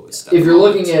shallowest. If you're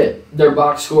looking at their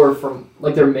box score from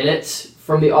their minutes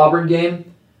from the Auburn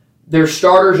game, their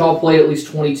starters all played at least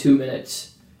 22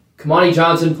 minutes. Kamani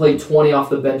Johnson played 20 off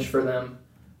the bench for them.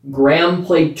 Graham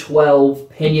played 12.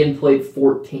 Pinion played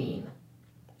 14.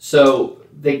 So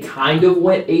they kind of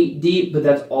went 8 deep, but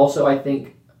that's also, I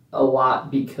think, a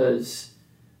lot because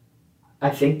I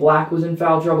think Black was in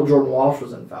foul trouble. Jordan Walsh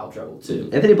was in foul trouble too.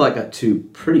 Anthony Black got 2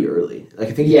 pretty early. I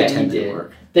think he Yeah, hit he 10 did.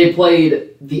 mark. They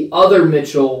played the other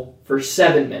Mitchell for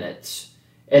 7 minutes,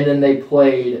 and then they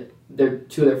played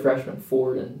two of their freshmen,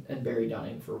 Ford and Barry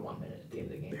Dunning, for 1 minute at the end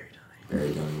of the game.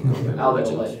 Very done.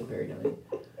 Alabama legend, Barry Dunning.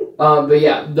 But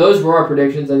yeah, those were our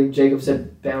predictions. I think Jacob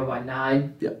said Bama by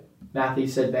 9. Yep. Matthew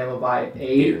said Bama by 8.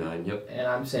 8 or 9, yep. And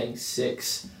I'm saying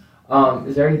 6.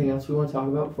 Is there anything else we want to talk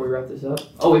about before we wrap this up?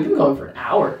 Oh, we've been going for an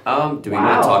hour. Do we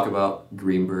want to talk about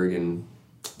Greenberg and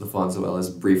LaFonso Ellis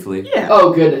briefly? Yeah.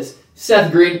 Oh, goodness.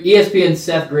 ESPN's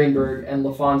Seth Greenberg and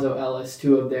LaFonso Ellis,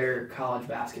 2 of their college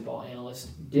basketball analysts,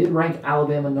 did rank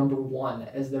Alabama number 1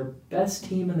 as their best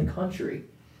team in the country.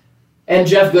 And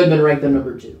Jeff Goodman ranked them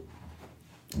number 2.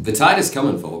 The tide is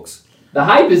coming, folks. The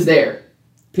hype is there.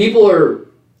 People are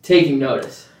taking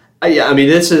notice. Yeah, I mean,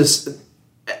 this is...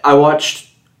 I watched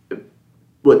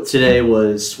what today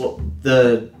was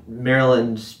the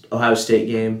Maryland-Ohio State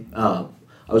game. I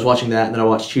was watching that, and then I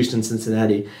watched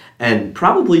Houston-Cincinnati, and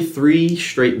probably 3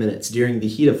 straight minutes during the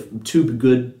heat of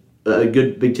a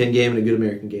good Big Ten game and a good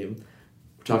American game.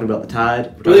 We're talking about the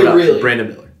Tide. We're talking about Really? Brandon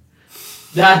Miller.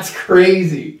 That's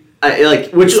crazy.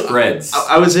 Spreads.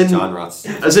 I was in John Ross.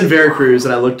 I was in Veracruz,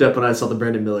 and I looked up and I saw the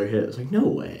Brandon Miller hit. I was like, no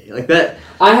way, like that.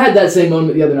 I had that same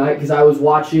moment the other night because I was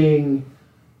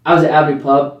at Avenue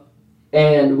Pub,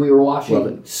 and we were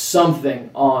watching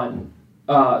something on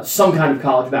some kind of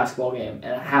college basketball game,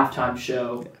 and a halftime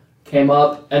show came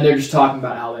up, and they're just talking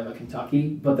about Alabama, Kentucky,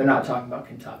 but they're not talking about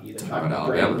Kentucky. They're talking about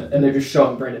Alabama. Brandon, and they're just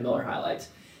showing Brandon Miller highlights.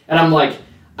 And I'm like,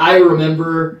 I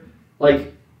remember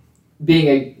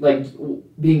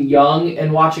being young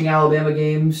and watching Alabama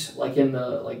games, in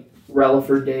the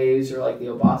Relaford days or the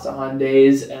Obasahan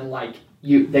days, and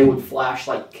they would flash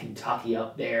Kentucky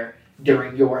up there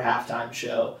during your halftime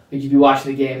show. You'd be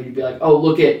watching the game and you'd be like, oh,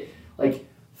 look at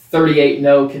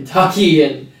 38-0 Kentucky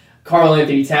and Karl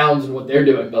Anthony Towns and what they're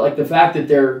doing. But the fact that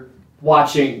they're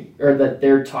watching or that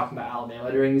they're talking about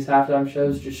Alabama during these halftime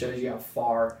shows just shows you how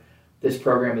far this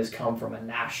program has come from a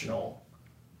national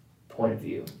point of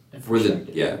view. For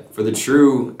the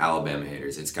true Alabama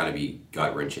haters, it's got to be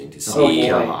gut-wrenching to see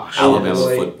gosh. Alabama Oh,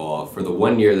 boy. football for the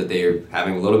 1 year that they're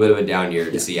having a little bit of a down year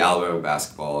to see Alabama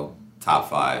basketball top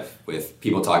 5 with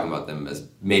people talking about them as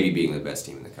maybe being the best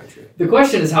team in the country. The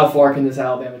question is how far can this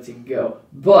Alabama team go?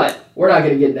 But we're not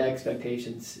going to get into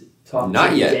expectations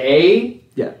Not yet. today.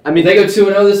 Yeah, I mean, If they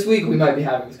go 2-0 this week, we might be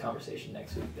having this conversation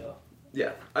next week, though.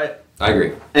 yeah, I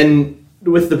agree. and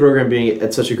with the program being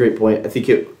at such a great point, I think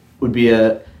it would be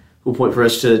a cool point for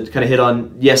us to kind of hit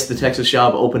on. Yes, the Texas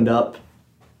job opened up.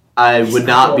 I would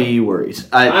not be worried.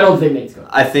 I don't think Nate's going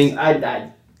to. I think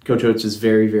I Coach Oates is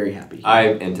very, very happy.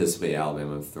 I anticipate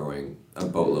Alabama throwing a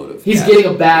boatload of He's cash.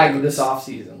 getting a bag this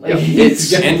offseason.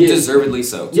 He's gonna and get, deservedly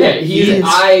so. Yeah, He's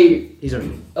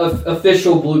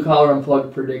official Blue Collar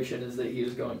Unplugged prediction is that he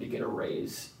is going to get a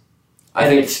raise I and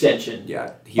think an extension.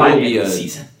 Yeah, he by will the be end of a the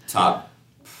season. top,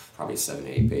 probably 7,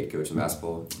 8 paid coach in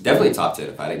basketball. Definitely top 10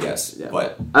 if I had to guess. Yeah.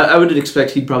 But I would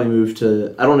expect he'd probably move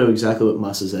to. I don't know exactly what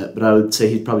Muss is at, but I would say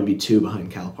he'd probably be 2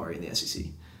 behind Calipari in the SEC.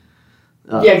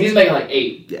 Yeah, he's making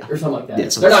 8 Yeah. or something like that. Yeah,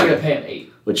 They're not something going to pay him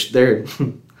 8. Which they're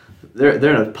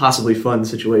in a possibly fun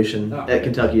situation Oh, at okay.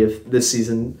 Kentucky if this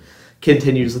season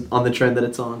continues on the trend that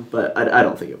it's on. But I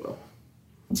don't think it will.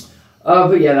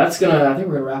 But yeah, I think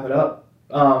we're gonna wrap it up.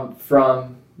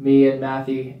 From me and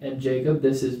Mathey and Jacob,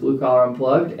 this is Blue Collar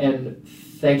Unplugged, and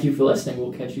thank you for listening.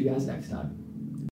 We'll catch you guys next time.